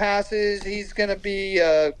convert passes. He's going to be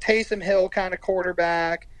a Taysom Hill kind of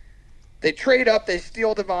quarterback. They trade up. They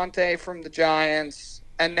steal Devontae from the Giants.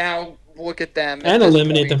 And now look at them. And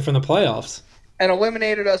eliminate them from the playoffs. And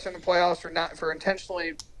eliminated us from the playoffs for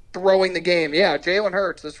intentionally throwing the game. Yeah, Jalen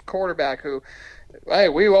Hurts, this quarterback who, hey,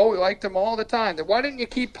 we liked him all the time. Why didn't you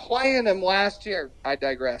keep playing him last year? I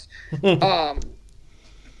digress.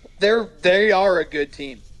 They are a good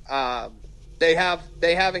team. They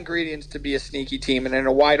have ingredients to be a sneaky team, and in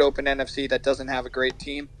a wide open NFC that doesn't have a great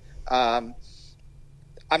team, I'm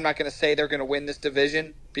not going to say they're going to win this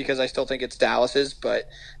division because I still think it's Dallas's, but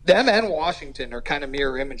them and Washington are kind of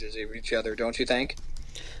mirror images of each other, don't you think?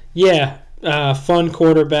 Yeah, fun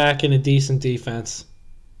quarterback and a decent defense.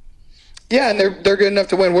 Yeah, and they're good enough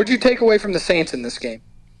to win. What did you take away from the Saints in this game?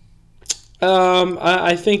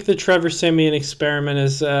 I think the Trevor Siemian experiment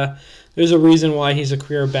is. There's a reason why he's a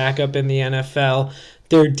career backup in the NFL.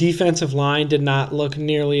 Their defensive line did not look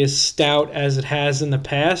nearly as stout as it has in the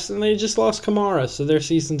past, and they just lost Kamara, so their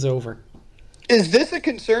season's over. Is this a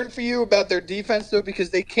concern for you about their defense, though?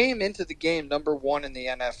 Because they came into the game number 1 in the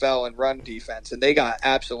NFL in run defense, and they got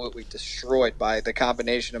absolutely destroyed by the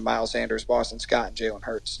combination of Miles Sanders, Boston Scott, and Jalen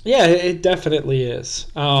Hurts. Yeah, it definitely is.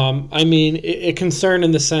 I mean, a concern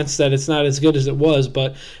in the sense that it's not as good as it was,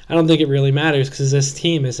 but I don't think it really matters because this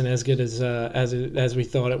team isn't as good as we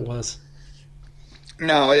thought it was.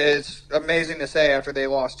 No, it's amazing to say after they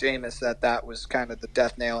lost Jameis that was kind of the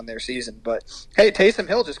death nail in their season. But, hey, Taysom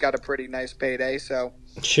Hill just got a pretty nice payday, so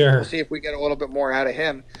sure. We'll see if we get a little bit more out of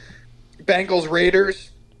him. Bengals, Raiders.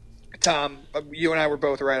 Tom, you and I were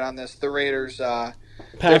both right on this. The Raiders, their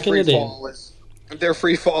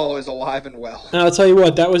free fall is alive and well. Now, I'll tell you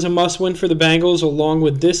what, that was a must-win for the Bengals along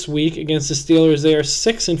with this week against the Steelers. They are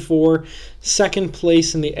 6-4, second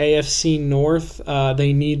place in the AFC North.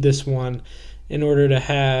 They need this one in order to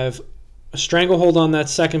have a stranglehold on that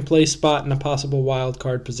second place spot in a possible wild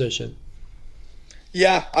card position.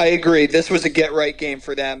 Yeah, I agree. This was a get-right game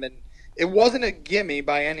for them, and it wasn't a gimme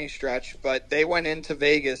by any stretch, but they went into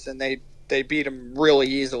Vegas and they beat them really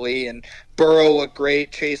easily. And Burrow looked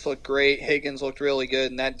great, Chase looked great, Higgins looked really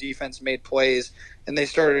good, and that defense made plays. And they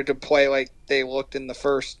started to play like they looked in the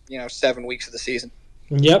first 7 weeks of the season.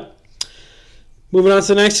 Yep. Moving on to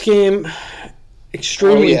the next game,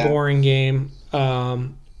 extremely boring game.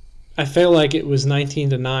 I feel like it was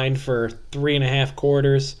 19-9 for 3.5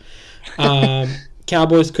 quarters.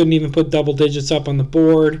 Cowboys couldn't even put double digits up on the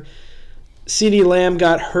board. CeeDee Lamb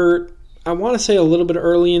got hurt, I want to say a little bit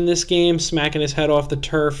early in this game, smacking his head off the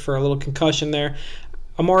turf for a little concussion there.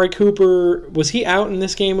 Amari Cooper, was he out in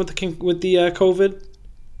this game with the COVID?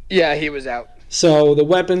 Yeah, he was out. So the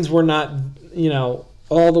weapons were not,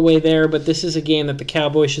 all the way there, but this is a game that the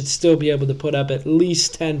Cowboys should still be able to put up at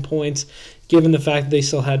least 10 points, given the fact that they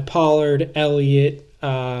still had Pollard, Elliott,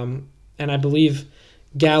 and I believe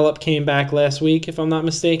Gallup came back last week, if I'm not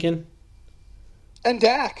mistaken. And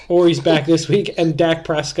Dak. Or he's back this week, and Dak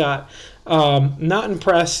Prescott. Not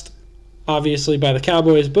impressed, obviously, by the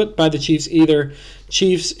Cowboys, but by the Chiefs either.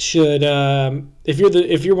 Chiefs should,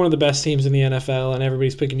 if you're one of the best teams in the NFL and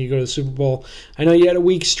everybody's picking you to go to the Super Bowl, I know you had a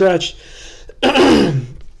weak stretch,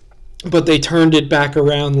 but they turned it back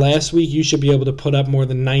around last week. You should be able to put up more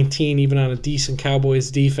than 19, even on a decent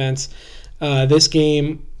Cowboys defense. This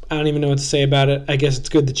game, I don't even know what to say about it. I guess it's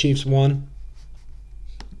good the Chiefs won.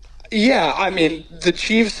 Yeah, I mean, the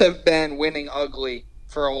Chiefs have been winning ugly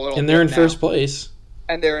for a little bit. And they're in now. first place.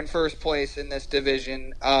 And they're in first place in this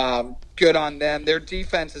division. Good on them. Their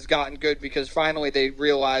defense has gotten good because finally they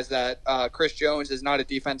realized that Chris Jones is not a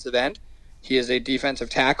defensive end. He is a defensive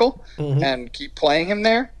tackle, and keep playing him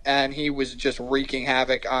there. And he was just wreaking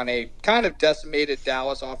havoc on a kind of decimated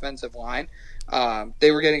Dallas offensive line.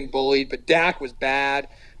 They were getting bullied, but Dak was bad.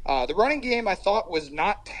 The running game I thought was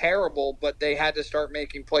not terrible, but they had to start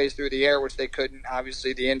making plays through the air, which they couldn't.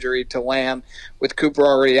 Obviously, the injury to Lamb with Cooper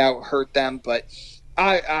already out hurt them. But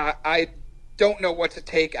I don't know what to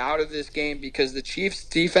take out of this game because the Chiefs'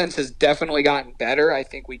 defense has definitely gotten better. I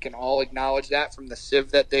think we can all acknowledge that from the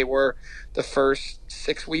sieve that they were the first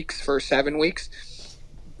 7 weeks.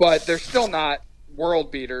 But they're still not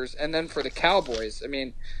world beaters. And then for the Cowboys, I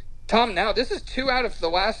mean, Tom, now this is 2 out of the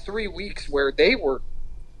last 3 weeks where they've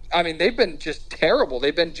been just terrible.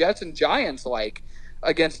 They've been Jets and Giants like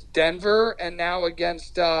against Denver and now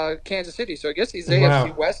against Kansas City. So I guess these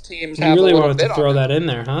AFC West teams have really a little wanted bit to throw on that in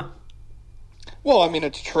there, huh? Well, I mean,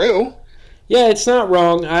 it's true. Yeah, it's not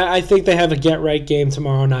wrong. I think they have a get-right game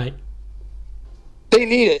tomorrow night. They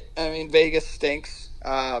need it. I mean, Vegas stinks,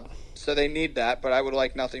 so they need that. But I would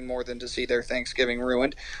like nothing more than to see their Thanksgiving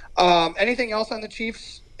ruined. Anything else on the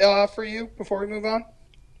Chiefs for you before we move on?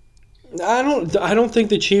 I don't think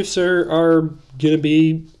the Chiefs are going to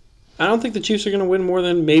be. I don't think the Chiefs are going to win more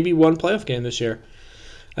than maybe one playoff game this year.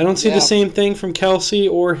 I don't see the same thing from Kelsey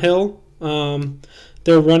or Hill.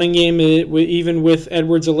 Their running game, even with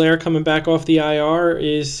Edwards-Helaire coming back off the IR,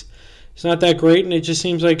 it's not that great, and it just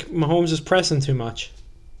seems like Mahomes is pressing too much.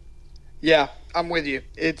 Yeah, I'm with you.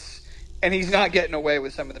 And he's not getting away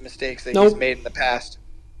with some of the mistakes that he's made in the past.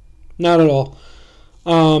 Not at all.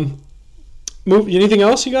 Anything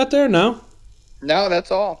else you got there? No? No, that's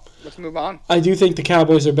all. Let's move on. I do think the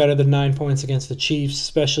Cowboys are better than 9 points against the Chiefs,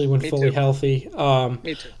 especially when fully healthy.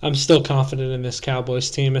 Me too. I'm still confident in this Cowboys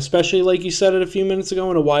team, especially like you said it a few minutes ago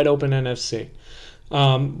in a wide open NFC.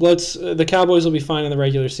 The Cowboys will be fine in the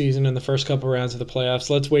regular season in the first couple rounds of the playoffs.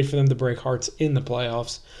 Let's wait for them to break hearts in the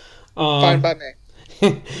playoffs. Fine by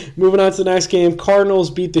me. Moving on to the next game, Cardinals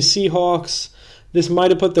beat the Seahawks. This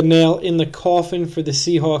might have put the nail in the coffin for the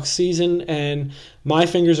Seahawks season, and my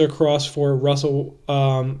fingers are crossed for Russell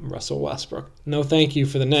Westbrook. No thank you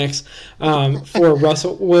for the Knicks. For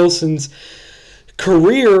Russell Wilson's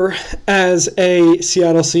career as a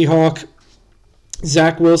Seattle Seahawk.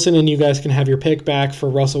 Zach Wilson, and you guys can have your pick back for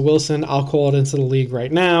Russell Wilson. I'll call it into the league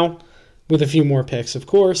right now with a few more picks, of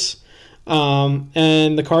course.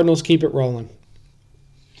 And the Cardinals keep it rolling.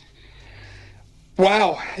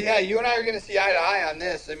 Wow. Yeah, you and I are going to see eye to eye on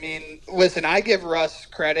this. I mean, listen, I give Russ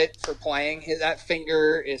credit for playing. That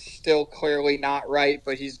finger is still clearly not right,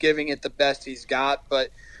 but he's giving it the best he's got.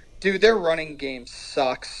 But, dude, their running game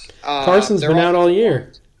sucks. Carson's been out all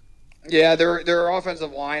year. Yeah, their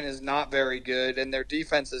offensive line is not very good, and their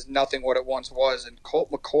defense is nothing what it once was. And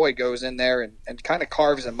Colt McCoy goes in there and kind of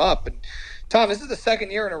carves him up. And Tom, this is the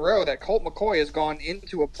second year in a row that Colt McCoy has gone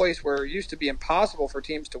into a place where it used to be impossible for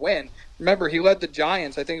teams to win. Remember, he led the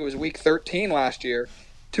Giants, I think it was week 13 last year,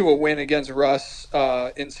 to a win against Russ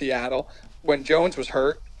in Seattle when Jones was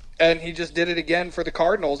hurt. And he just did it again for the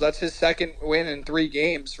Cardinals. That's his second win in 3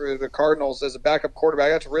 games for the Cardinals as a backup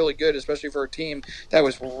quarterback. That's really good, especially for a team that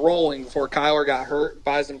was rolling before Kyler got hurt.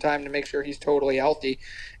 Buys them time to make sure he's totally healthy.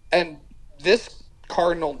 And this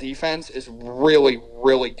Cardinal defense is really,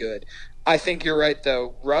 really good. I think you're right,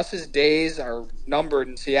 though. Russ's days are numbered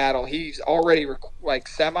in Seattle. He's already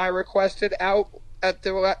semi-requested out at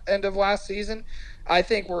the end of last season. I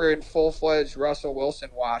think we're in full-fledged Russell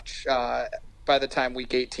Wilson watch by the time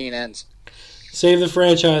Week 18 ends. Save the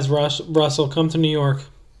franchise, Russell. Come to New York.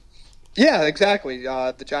 Yeah, exactly.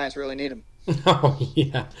 The Giants really need him. Oh,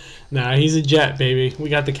 yeah. Nah, he's a Jet, baby. We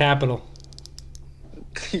got the capital.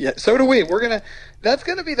 Yeah, so do we. That's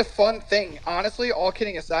gonna be the fun thing. Honestly, all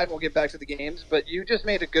kidding aside, we'll get back to the games, but you just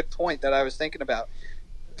made a good point that I was thinking about.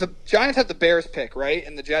 The Giants have the Bears pick, right?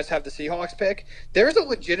 And the Jets have the Seahawks pick. There's a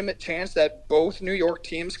legitimate chance that both New York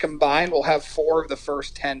teams combined will have 4 of the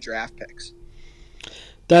first 10 draft picks.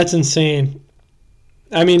 That's insane.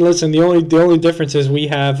 I mean, listen, the only difference is we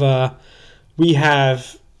have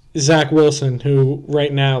Zach Wilson, who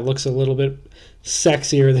right now looks a little bit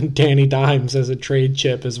sexier than Danny Dimes as a trade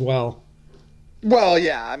chip as well. Well,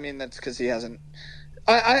 yeah, I mean, that's because he hasn't.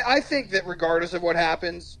 I think that regardless of what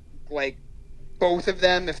happens, like, both of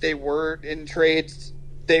them, if they were in trades,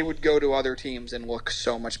 they would go to other teams and look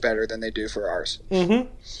so much better than they do for ours.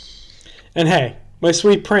 Mm-hmm. And hey, my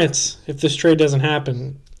sweet prince, if this trade doesn't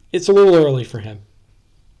happen, it's a little early for him.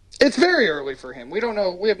 It's very early for him. We don't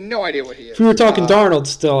know. We have no idea what he is. If we were talking Darnold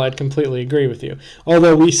still, I'd completely agree with you.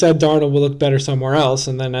 Although we said Darnold will look better somewhere else,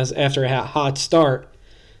 and then after a hot start,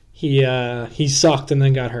 he sucked and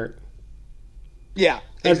then got hurt. Yeah,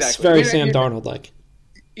 that's exactly. Very Sam Darnold-like.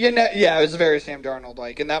 Yeah, it was very Sam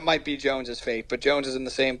Darnold-like, and that might be Jones's fate. But Jones is in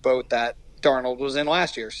the same boat that Darnold was in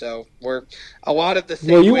last year, so we're a lot of the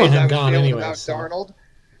same. Well, you want ways him I was gone feeling anyway. About So. Darnold.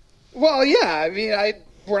 Well, yeah, I mean,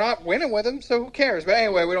 we're not winning with him, so who cares? But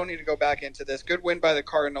anyway, we don't need to go back into this. Good win by the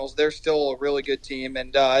Cardinals. They're still a really good team.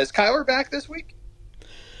 And is Kyler back this week?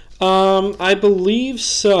 I believe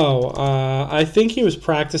so. I think he was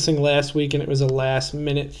practicing last week, and it was a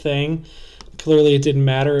last-minute thing. Clearly, it didn't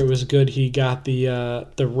matter. It was good he got the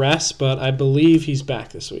rest, but I believe he's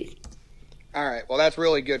back this week. All right. Well, that's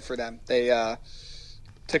really good for them. They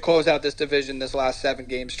to close out this division, this last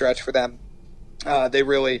 7-game stretch for them. They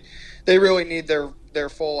really need their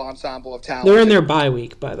full ensemble of talent. They're in their bye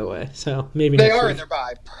week, by the way, so maybe they next are week. In their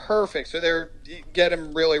bye. Perfect. So they're get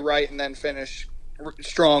them really right and then finish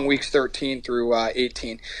strong weeks 13 through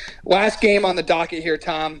 18. Last game on the docket here,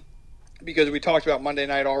 Tom, because we talked about Monday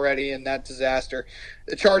night already and that disaster.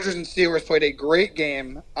 The Chargers and Steelers played a great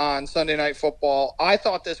game on Sunday Night Football. I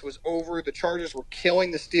thought this was over. The Chargers were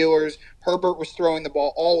killing the Steelers. Herbert was throwing the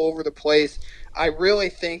ball all over the place. I really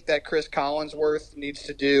think that Chris Collinsworth needs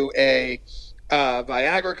to do a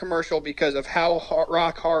Viagra commercial because of how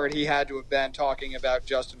rock hard he had to have been talking about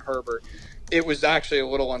Justin Herbert. It was actually a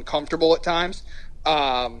little uncomfortable at times.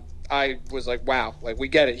 I was like, wow, like we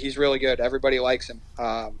get it. He's really good. Everybody likes him.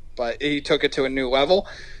 But he took it to a new level.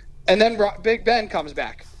 And then Big Ben comes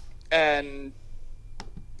back, and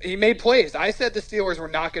he made plays. I said the Steelers were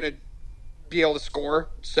not going to be able to score.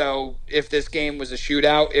 So if this game was a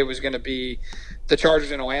shootout, it was going to be the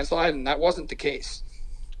Chargers in a landslide, and that wasn't the case.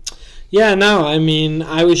 Yeah, no, I mean,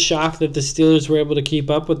 I was shocked that the Steelers were able to keep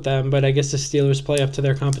up with them, but I guess the Steelers play up to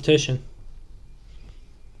their competition.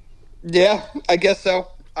 Yeah, I guess so.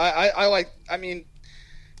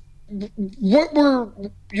 What were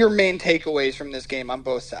your main takeaways from this game on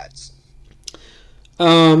both sides?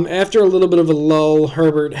 After a little bit of a lull,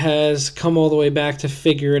 Herbert has come all the way back to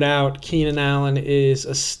figure it out. Keenan Allen is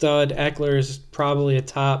a stud. Eckler is probably a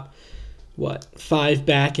top, 5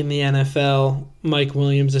 back in the NFL. Mike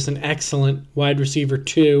Williams is an excellent wide receiver,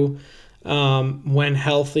 too, when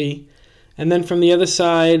healthy. And then from the other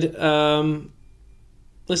side,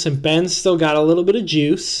 listen, Ben's still got a little bit of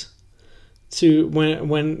juice to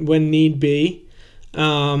when need be.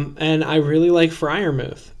 And I really like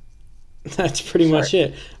Freiermuth. That's pretty much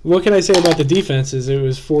it. What can I say about the defenses? It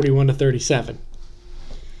was 41-37.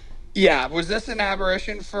 Yeah, was this an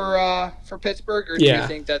aberration for Pittsburgh, or do you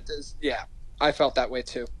think that this? Yeah, I felt that way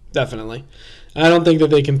too. Definitely, I don't think that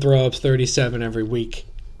they can throw up 37 every week.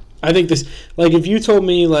 I think this, if you told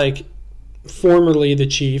me formerly the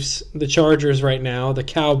Chiefs, the Chargers right now, the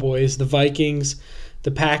Cowboys, the Vikings,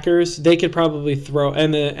 the Packers, they could probably throw,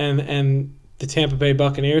 and the Tampa Bay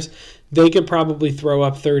Buccaneers, they could probably throw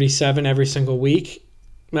up 37 every single week.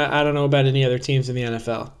 I don't know about any other teams in the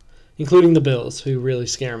NFL, including the Bills, who really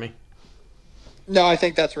scare me. No, I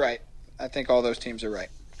think that's right. I think all those teams are right.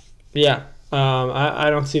 Yeah. I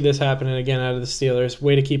don't see this happening again out of the Steelers.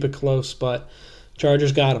 Way to keep it close, but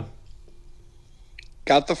Chargers got them.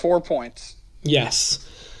 Got the 4 points. Yes.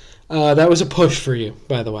 That was a push for you,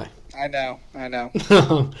 by the way. I know.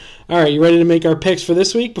 All right, you ready to make our picks for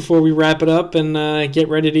this week before we wrap it up and get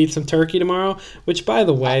ready to eat some turkey tomorrow? Which, by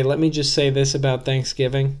the way, let me just say this about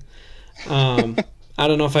Thanksgiving. I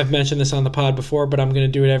don't know if I've mentioned this on the pod before, but I'm going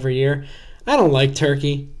to do it every year. I don't like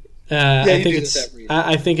turkey. I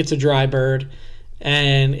think it's a dry bird.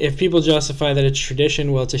 And if people justify that it's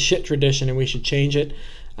tradition, well, it's a shit tradition and we should change it.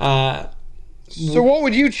 So what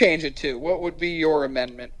would you change it to? What would be your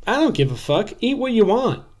amendment? I don't give a fuck. Eat what you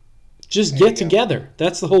want. Just get together.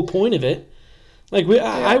 That's the whole point of it. Like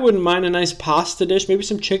I wouldn't mind a nice pasta dish, maybe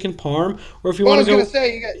some chicken parm, or if you want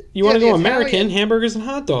to go American, hamburgers and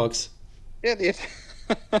hot dogs. Yeah,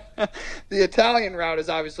 the Italian route is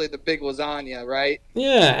obviously the big lasagna, right?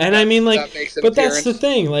 Yeah, and I mean, like, but that's the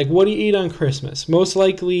thing. Like, what do you eat on Christmas? Most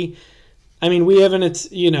likely, I mean, we have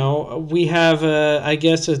I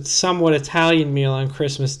guess a somewhat Italian meal on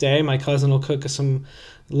Christmas Day. My cousin will cook us some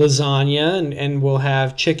lasagna, and we'll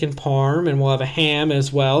have chicken parm, and we'll have a ham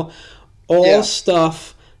as well. All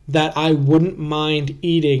stuff that I wouldn't mind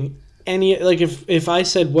eating. Like, if I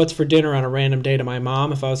said what's for dinner on a random day to my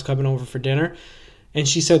mom, if I was coming over for dinner, and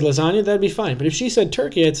she said lasagna, that'd be fine. But if she said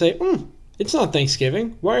turkey, I'd say, it's not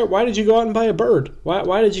Thanksgiving. Why did you go out and buy a bird?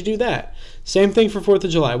 Why did you do that? Same thing for 4th of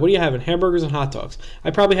July. What are you having? Hamburgers and hot dogs.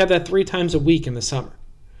 I probably have that 3 times a week in the summer.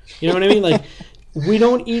 You know what I mean? Like, we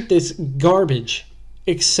don't eat this garbage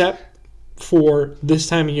except for this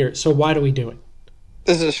time of year. So why do we do it?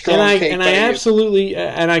 This is a strong take. And I absolutely,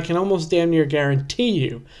 and I can almost damn near guarantee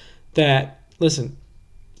you that, listen,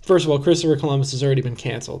 first of all, Christopher Columbus has already been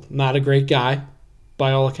canceled. Not a great guy,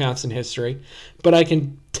 by all accounts in history. But I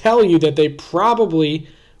can tell you that they probably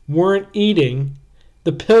weren't eating,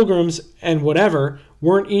 the Pilgrims and whatever,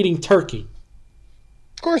 weren't eating turkey.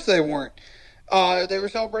 Of course they weren't. They were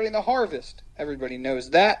celebrating the harvest. Everybody knows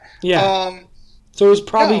that. Yeah. So it was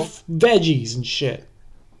probably veggies and shit.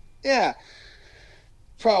 Yeah.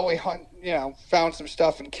 Probably found some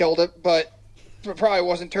stuff and killed it, but it probably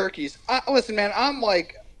wasn't turkeys. Listen, man,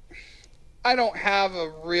 I don't have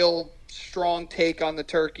a real strong take on the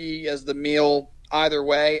turkey as the meal either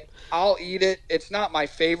way. I'll eat it. It's not my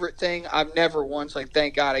favorite thing. I've never once,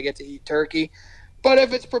 thank God I get to eat turkey. But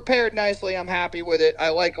if it's prepared nicely, I'm happy with it. I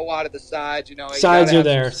like a lot of the sides. Sides are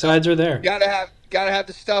there. You gotta have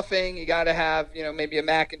the stuffing. You gotta have maybe a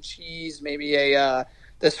mac and cheese, maybe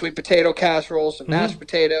the sweet potato casserole, some mashed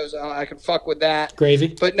potatoes. I can fuck with that.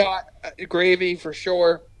 Gravy, but not gravy for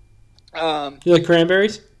sure. You like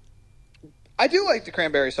cranberries? I do like the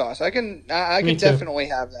cranberry sauce. I can definitely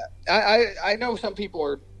have that. I know some people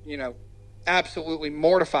are absolutely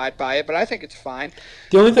mortified by it, but I think it's fine.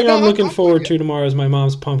 The only thing I'm looking forward to tomorrow is my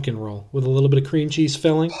mom's pumpkin roll with a little bit of cream cheese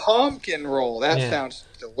filling. Pumpkin roll. That sounds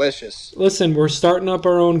delicious. Listen, we're starting up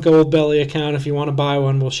our own Goldbelly account. If you want to buy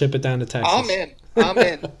one, we'll ship it down to Texas. I'm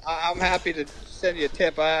in. I'm happy to send you a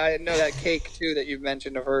tip. I know that cake, too, that you've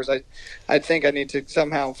mentioned of hers. I think I need to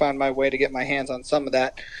somehow find my way to get my hands on some of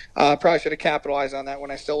that. Probably should have capitalized on that when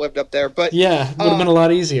I still lived up there. But yeah, would have been a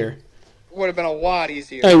lot easier. Would have been a lot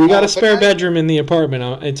easier. Hey, we got a spare bedroom in the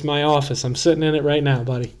apartment. It's my office. I'm sitting in it right now,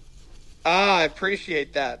 buddy. I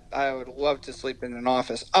appreciate that. I would love to sleep in an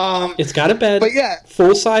office. It's got a bed. But yeah,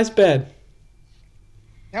 full-size bed.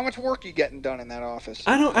 How much work are you getting done in that office?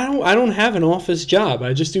 I don't have an office job.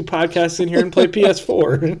 I just do podcasts in here and play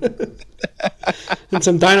PS4 and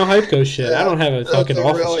some Dino Hypco shit. I don't have a fucking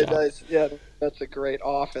office really job. Nice. Yeah, that's a great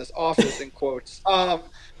office. Office in quotes.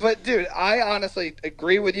 But dude, I honestly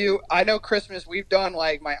agree with you. I know Christmas we've done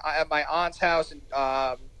my aunt's house and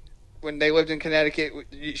when they lived in Connecticut,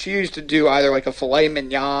 she used to do either a filet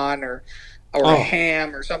mignon or a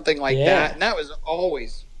ham or something like that, and that was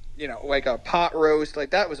always a pot roast.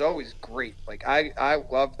 That was always great. I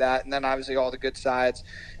loved that, and then obviously all the good sides.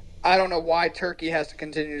 I don't know why turkey has to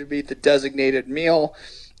continue to be the designated meal.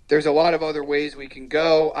 There's a lot of other ways we can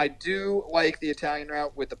go. I do like the Italian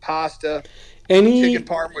route with the pasta. Chicken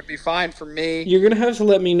parm would be fine for me. You're going to have to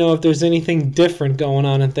let me know if there's anything different going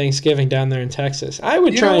on in Thanksgiving down there in Texas. I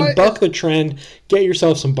would try and buck the trend. Get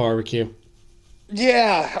yourself some barbecue.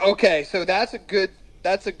 Yeah, okay. So that's a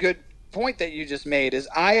good point that you just made. Is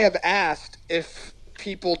I have asked if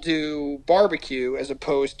people do barbecue as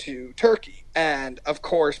opposed to turkey. And, of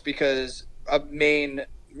course, because a main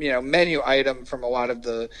menu item from a lot of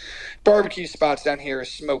the barbecue spots down here is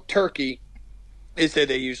smoked turkey, they say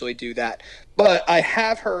they usually do that. But I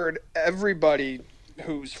have heard everybody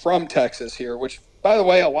who's from Texas here, which, by the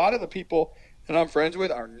way, a lot of the people that I'm friends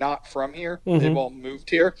with are not from here. Mm-hmm. They've all moved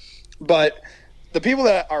here. But the people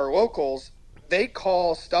that are locals, they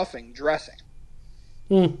call stuffing dressing.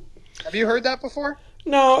 Have you heard that before?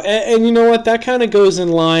 No, and you know what? That kind of goes in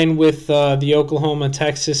line with the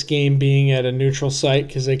Oklahoma-Texas game being at a neutral site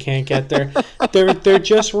because they can't get there. They're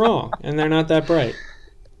just wrong, and they're not that bright.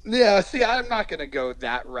 Yeah, see, I'm not going to go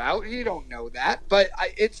that route. You don't know that, but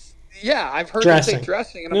I've heard Dressing. them say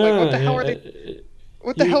dressing, and I'm like, what the hell are they?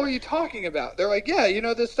 What the You- hell are you talking about? They're like, yeah,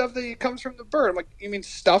 the stuff that comes from the bird. I'm like, you mean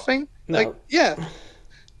stuffing? No. Like, yeah.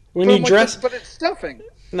 When But you I'm like, dress, but it's stuffing.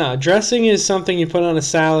 no, dressing is something you put on a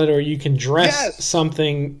salad, or you can dress Yes.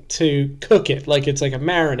 something to cook it, like it's like a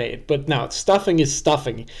marinade. But no, stuffing is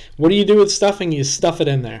stuffing. What do you do with stuffing? You stuff it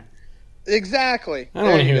in there. Exactly. I don't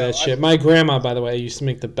want to hear that shit. My grandma, by the way, used to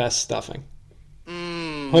make the best stuffing.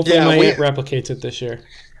 Hopefully, yeah, my aunt replicates it this year.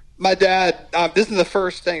 My dad, this is the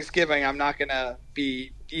first Thanksgiving I'm not going to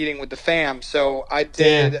be eating with the fam. So I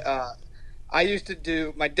did,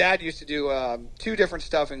 my dad used to do 2 different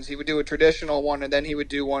stuffings. He would do a traditional one, and then he would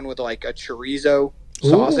do one with like a chorizo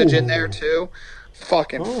sausage in there too.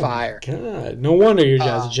 Fucking fire. God, no wonder your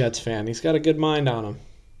dad's a Jets fan. He's got a good mind on him.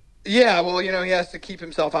 Yeah, well, he has to keep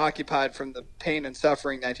himself occupied from the pain and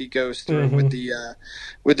suffering that he goes through with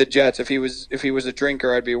the Jets. If he was a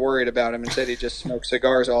drinker, I'd be worried about him. Instead, he just smokes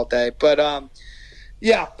cigars all day. But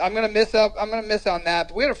yeah, I'm gonna miss on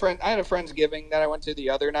that. But I had a Friendsgiving that I went to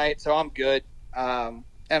the other night, so I'm good. And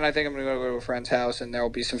I think I'm gonna go to a friend's house, and there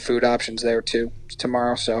will be some food options there too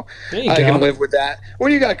tomorrow. So I can live with that. What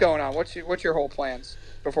do you got going on? What's your whole plans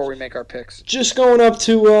before we make our picks? Just going up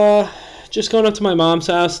to my mom's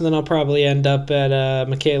house, and then I'll probably end up at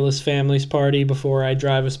Michaela's family's party before I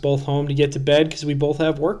drive us both home to get to bed because we both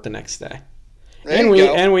have work the next day. And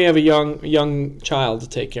we have a young child to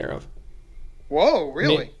take care of. Whoa,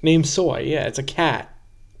 really? Named Soy. Yeah, it's a cat.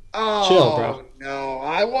 Oh, chill, bro. No,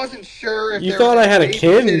 I wasn't sure if you thought I had a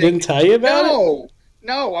kid and didn't tell you about it?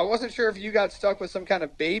 No, I wasn't sure if you got stuck with some kind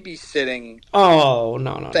of babysitting. Oh,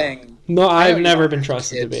 no. Thing. No, I've never been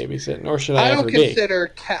trusted to babysit, nor should I ever be.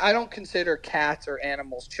 I don't consider cats or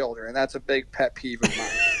animals children. That's a big pet peeve of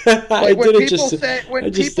mine. Like when people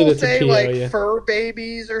say like fur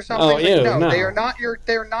babies or something, no, they are not your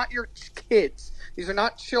kids. These are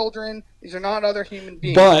not children. These are not other human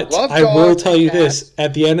beings. But I will tell you this: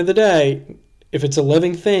 at the end of the day, if it's a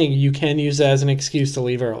living thing, you can use it as an excuse to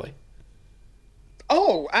leave early.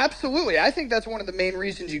 Oh, absolutely. I think that's one of the main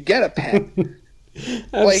reasons you get a pet. Absolutely.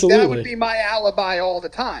 Like, that would be my alibi all the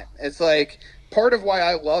time. It's like, part of why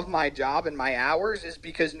I love my job and my hours is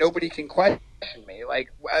because nobody can question me. Like,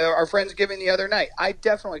 our Friendsgiving the other night, I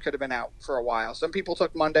definitely could have been out for a while. Some people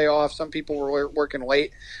took Monday off. Some people were working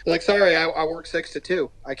late. Like, sorry, I work 6 to 2.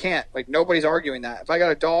 I can't. Like, nobody's arguing that. If I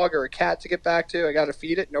got a dog or a cat to get back to, I got to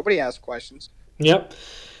feed it. Nobody asks questions. Yep.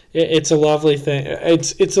 It's a lovely thing.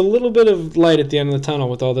 It's a little bit of light at the end of the tunnel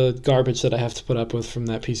with all the garbage that I have to put up with from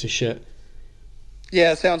that piece of shit.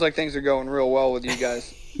 Yeah, it sounds like things are going real well with you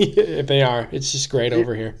guys. Yeah, they are. It's just great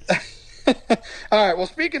over here. All right. Well,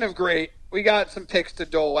 speaking of great, we got some picks to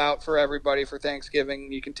dole out for everybody for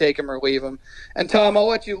Thanksgiving. You can take them or leave them. And, Tom, I'll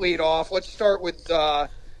let you lead off. Let's start with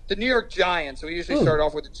the New York Giants. We usually start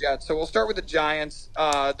off with the Jets. So we'll start with the Giants.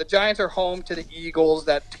 The Giants are home to the Eagles,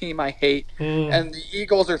 that team I hate. And the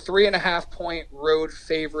Eagles are 3.5-point road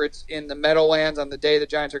favorites in the Meadowlands on the day the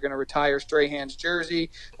Giants are going to retire Strahan's jersey.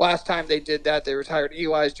 Last time they did that, they retired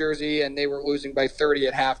Eli's jersey, and they were losing by 30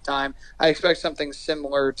 at halftime. I expect something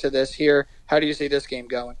similar to this here. How do you see this game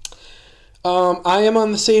going? I am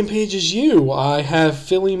on the same page as you. I have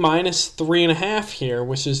Philly minus 3.5 here,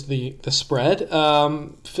 which is the spread.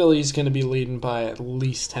 Philly's going to be leading by at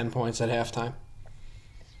least 10 points at halftime.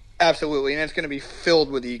 Absolutely, and it's going to be filled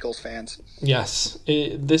with Eagles fans. Yes,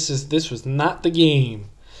 this was not the game.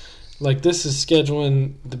 Like, this is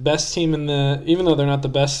scheduling the best team even though they're not the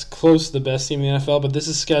best, close to the best team in the NFL, but this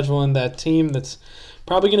is scheduling that team that's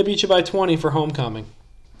probably going to beat you by 20 for homecoming.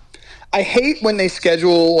 I hate when they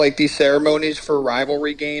schedule like these ceremonies for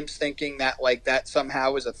rivalry games, thinking that like that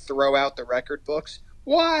somehow is a throw out the record books.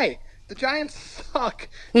 Why? The Giants suck.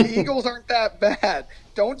 The Eagles aren't that bad.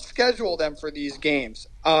 Don't schedule them for these games.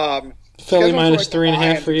 Philly minus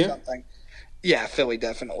 3.5 for you? Something. Yeah, Philly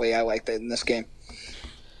definitely. I like that in this game.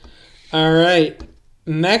 All right.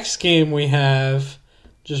 Next game we have.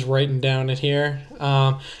 Just writing down it here.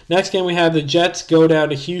 Next game we have the Jets go down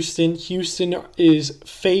to Houston. Houston is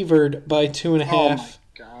favored by 2.5. Oh my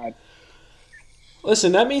God.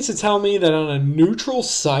 Listen, that means to tell me that on a neutral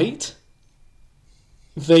site,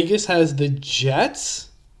 Vegas has the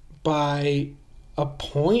Jets by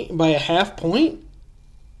a half point?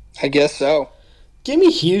 I guess so. Give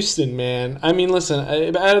me Houston, man. I mean, listen,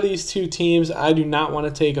 out of these two teams, I do not want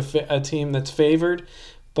to take a team that's favored.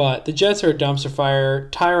 But the Jets are a dumpster fire.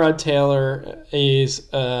 Tyrod Taylor is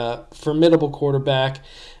a formidable quarterback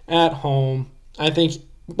at home. I think,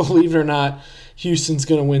 believe it or not, Houston's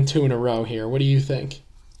going to win 2 in a row here. What do you think?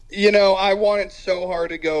 I wanted so hard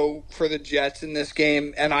to go for the Jets in this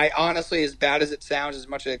game, and I honestly, as bad as it sounds, as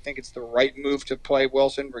much as I think it's the right move to play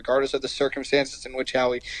Wilson, regardless of the circumstances in which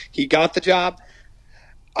how he got the job,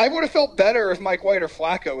 I would have felt better if Mike White or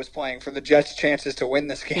Flacco was playing for the Jets' chances to win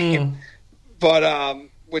this game. But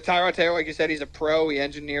with Tyrod Taylor, like you said, he's a pro. He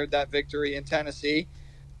engineered that victory in Tennessee.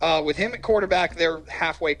 With him at quarterback, they're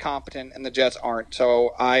halfway competent, and the Jets aren't.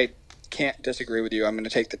 So I can't disagree with you. I'm going to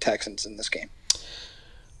take the Texans in this game.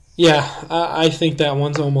 Yeah, I think that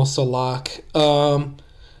one's almost a lock.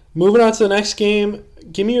 Moving on to the next game,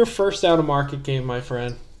 give me your first out-of-market game, my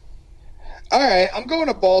friend. All right, I'm going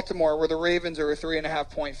to Baltimore, where the Ravens are a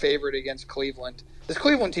 3.5-point favorite against Cleveland. This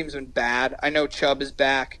Cleveland team's been bad. I know Chubb is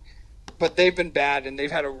back, but they've been bad, and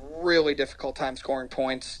they've had a really difficult time scoring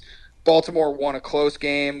points. Baltimore won a close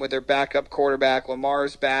game with their backup quarterback.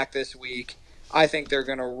 Lamar's back this week. I think they're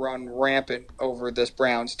going to run rampant over this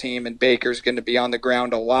Browns team, and Baker's going to be on the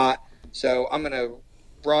ground a lot. So I'm going to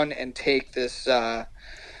run and take this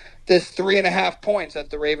 3.5 points that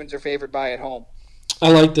the Ravens are favored by at home.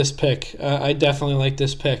 I like this pick. I definitely like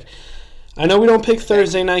this pick. I know we don't pick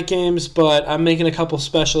Thursday night games, but I'm making a couple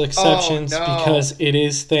special exceptions because it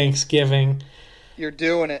is Thanksgiving. You're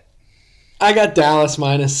doing it. I got Dallas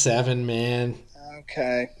 -7, man.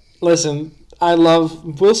 Okay. Listen, I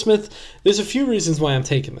love Will Smith. There's a few reasons why I'm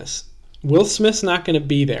taking this. Will Smith's not going to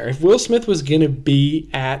be there. If Will Smith was going to be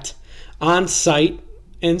on site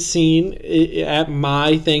and seen at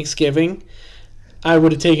my Thanksgiving, I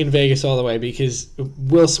would have taken Vegas all the way because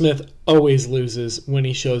Will Smith always loses when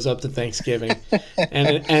he shows up to Thanksgiving.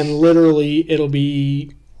 and literally it'll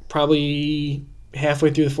be probably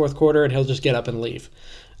halfway through the fourth quarter and he'll just get up and leave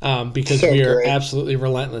because we are absolutely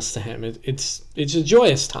relentless to him. It's a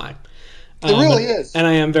joyous time. It really is. And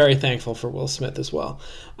I am very thankful for Will Smith as well.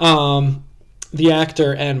 The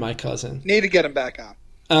actor and my cousin. Need to get him back on.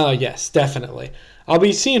 Oh, yes, definitely. I'll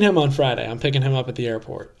be seeing him on Friday. I'm picking him up at the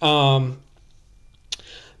airport.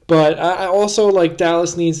 But I also like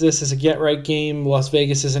Dallas needs this as a get-right game. Las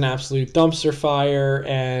Vegas is an absolute dumpster fire,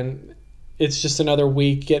 and it's just another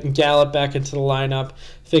week getting Gallup back into the lineup,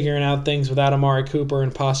 figuring out things without Amari Cooper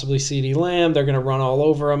and possibly CeeDee Lamb. They're going to run all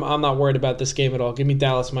over him. I'm not worried about this game at all. Give me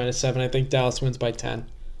Dallas -7. I think Dallas wins by 10.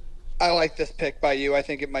 I like this pick by you. I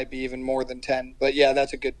think it might be even more than 10. But, yeah,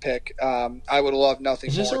 that's a good pick. I would love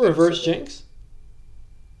nothing more. Is this a reverse jinx?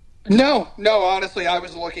 No, honestly, I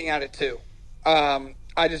was looking at it too.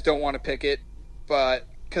 I just don't want to pick it, but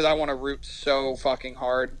because I want to root so fucking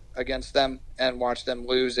hard against them and watch them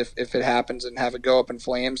lose if it happens and have it go up in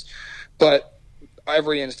flames. But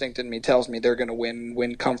every instinct in me tells me they're going to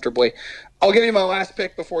win comfortably. I'll give you my last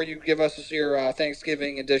pick before you give us your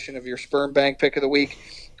Thanksgiving edition of your Sperm Bank pick of the week.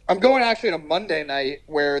 I'm going actually to Monday night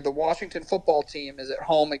where the Washington football team is at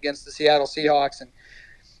home against the Seattle Seahawks. And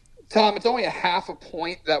Tom, it's only a half a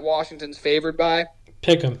point that Washington's favored by.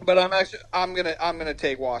 Pick 'em. But I'm gonna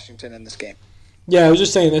take Washington in this game. Yeah, I was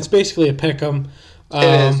just saying that's basically a pick 'em.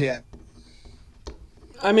 It is, yeah.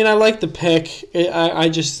 I mean, I like the pick. I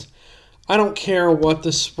don't care what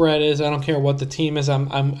the spread is. I don't care what the team is.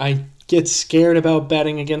 I get scared about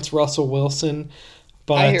betting against Russell Wilson.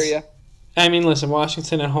 But I hear you. I mean, listen,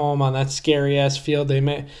 Washington at home on that scary ass field.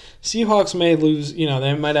 Seahawks may lose.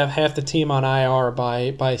 They might have half the team on IR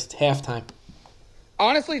by halftime.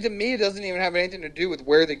 Honestly, to me, it doesn't even have anything to do with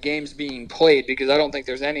where the game's being played because I don't think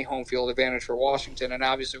there's any home field advantage for Washington. And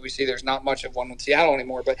obviously, we see there's not much of one with Seattle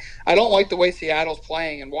anymore. But I don't like the way Seattle's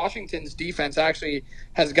playing. And Washington's defense actually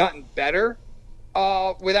has gotten better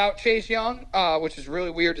without Chase Young, which is really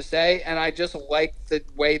weird to say. And I just like the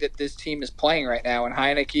way that this team is playing right now. And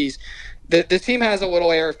Heineke's this team has a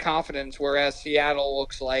little air of confidence, whereas Seattle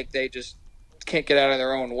looks like they just can't get out of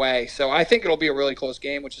their own way. So I think it'll be a really close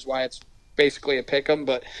game, which is why it's basically a pick 'em,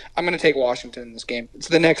 but I'm going to take Washington in this game. It's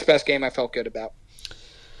the next best game I felt good about.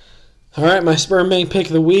 All right, my Sperm Bank pick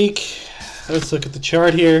of the week. Let's look at the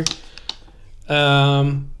chart here.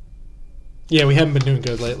 Yeah, we haven't been doing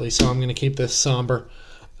good lately, so I'm going to keep this somber.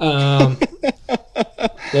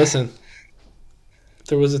 Listen,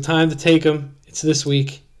 there was a time to take them. It's this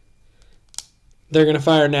week. They're going to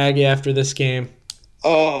fire Nagy after this game.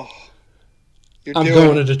 Oh. I'm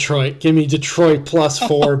going to Detroit. Give me Detroit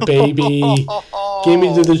 +4, baby. Give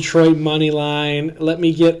me the Detroit money line. Let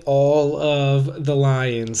me get all of the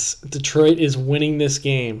Lions. Detroit is winning this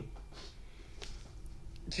game.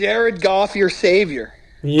 Jared Goff, your savior.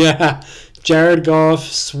 Yeah, Jared Goff,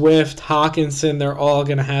 Swift, Hawkinson, they're all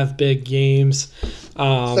going to have big games.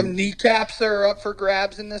 Some kneecaps are up for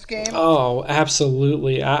grabs in this game. Oh,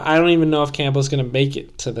 absolutely. I don't even know if Campbell's going to make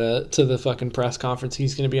it to the fucking press conference.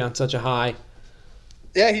 He's going to be on such a high.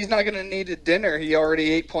 Yeah, he's not going to need a dinner. He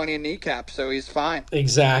already ate plenty of kneecaps, so he's fine.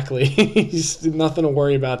 Exactly. He's nothing to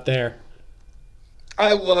worry about there.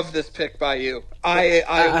 I love this pick by you.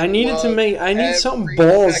 I needed to make. I need something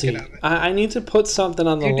ballsy. I need to put something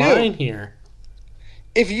on the line here.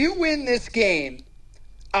 If you win this game,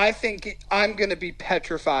 I think I'm going to be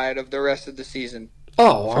petrified of the rest of the season.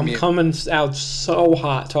 Oh, I'm coming out so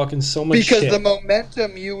hot, talking so much shit. Because the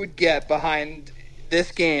momentum you would get behind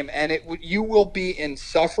this game, and you will be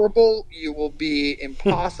insufferable. You will be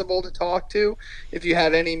impossible to talk to. If you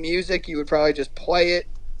had any music, you would probably just play it,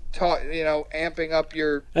 amping up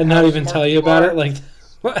your... And not even tell you about it like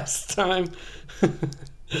last time.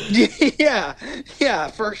 Yeah,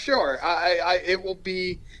 for sure.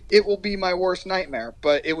 It will be my worst nightmare,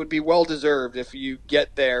 but it would be well deserved if you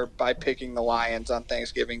get there by picking the Lions on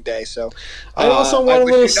Thanksgiving Day. So I also want a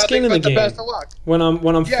little skin in the game. Best of luck. When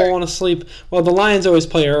I'm falling asleep. Well, the Lions always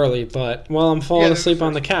play early, but while I'm falling asleep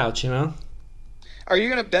on the couch, Are you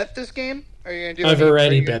going to bet this game? Are you going to do? I've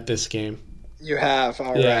already bet this game. You have,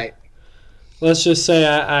 all right. Let's just say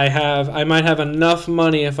I might have enough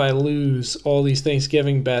money if I lose all these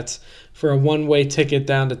Thanksgiving bets for a one-way ticket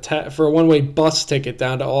down to for a one-way bus ticket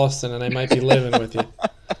down to Austin, and I might be living with you.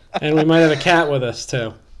 And we might have a cat with us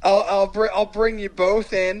too. I'll bring you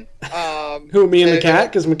both in. Who, me and the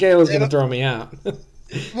cat? Because Michaela's going to throw me out.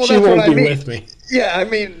 Well, she won't be with me. Yeah, I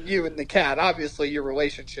mean you and the cat. Obviously, your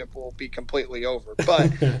relationship will be completely over,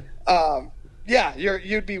 but. Yeah,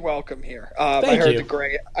 you'd be welcome here. Thank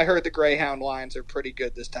you. I heard the Greyhound lines are pretty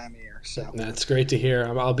good this time of year. So that's great to hear.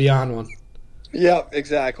 I'll be on one. Yep,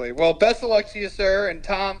 exactly. Well, best of luck to you, sir, and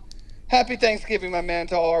Tom. Happy Thanksgiving, my man,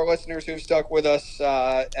 to all our listeners who've stuck with us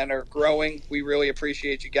and are growing. We really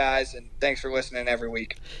appreciate you guys, and thanks for listening every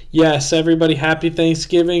week. Yes, everybody, happy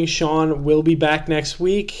Thanksgiving. Sean will be back next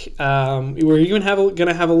week. We're even going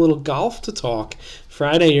to have a little golf to talk.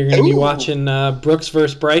 Friday, you're going to be watching Brooks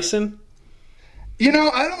versus Bryson.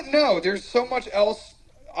 I don't know. There's so much else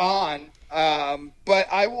on, but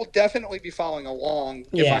I will definitely be following along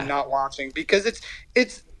if I'm not watching because it's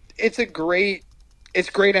great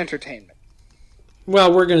entertainment.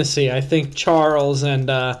 Well, we're gonna see. I think Charles and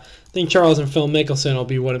Phil Mickelson will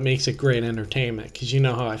be what makes it great entertainment because you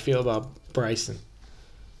know how I feel about Bryson.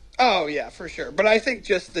 Oh yeah, for sure. But I think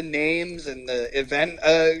just the names and the event,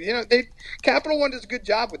 Capital One does a good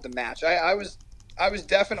job with the match. I was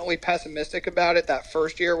definitely pessimistic about it that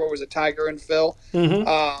first year. What was it, Tiger and Phil?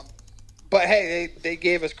 Mm-hmm. But hey, they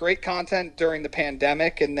gave us great content during the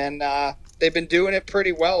pandemic, and then they've been doing it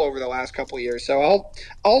pretty well over the last couple of years. So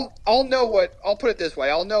I'll know what. I'll put it this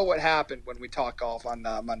way: I'll know what happened when we talk golf on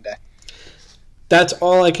Monday. That's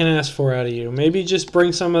all I can ask for out of you. Maybe just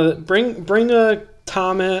bring bring a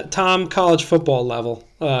Tom college football level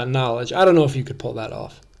knowledge. I don't know if you could pull that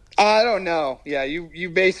off. I don't know. Yeah, you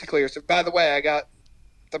basically are. So, by the way, I got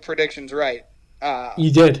the predictions right.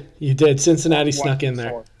 You did. Cincinnati snuck in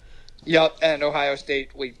there. Yep, and Ohio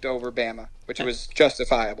State leaped over Bama, which was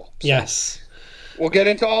justifiable. So yes. We'll get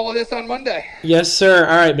into all of this on Monday. Yes, sir.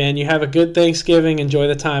 All right, man. You have a good Thanksgiving. Enjoy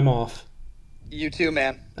the time off. You too,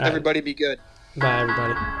 man. All Everybody be good. Bye,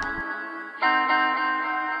 everybody.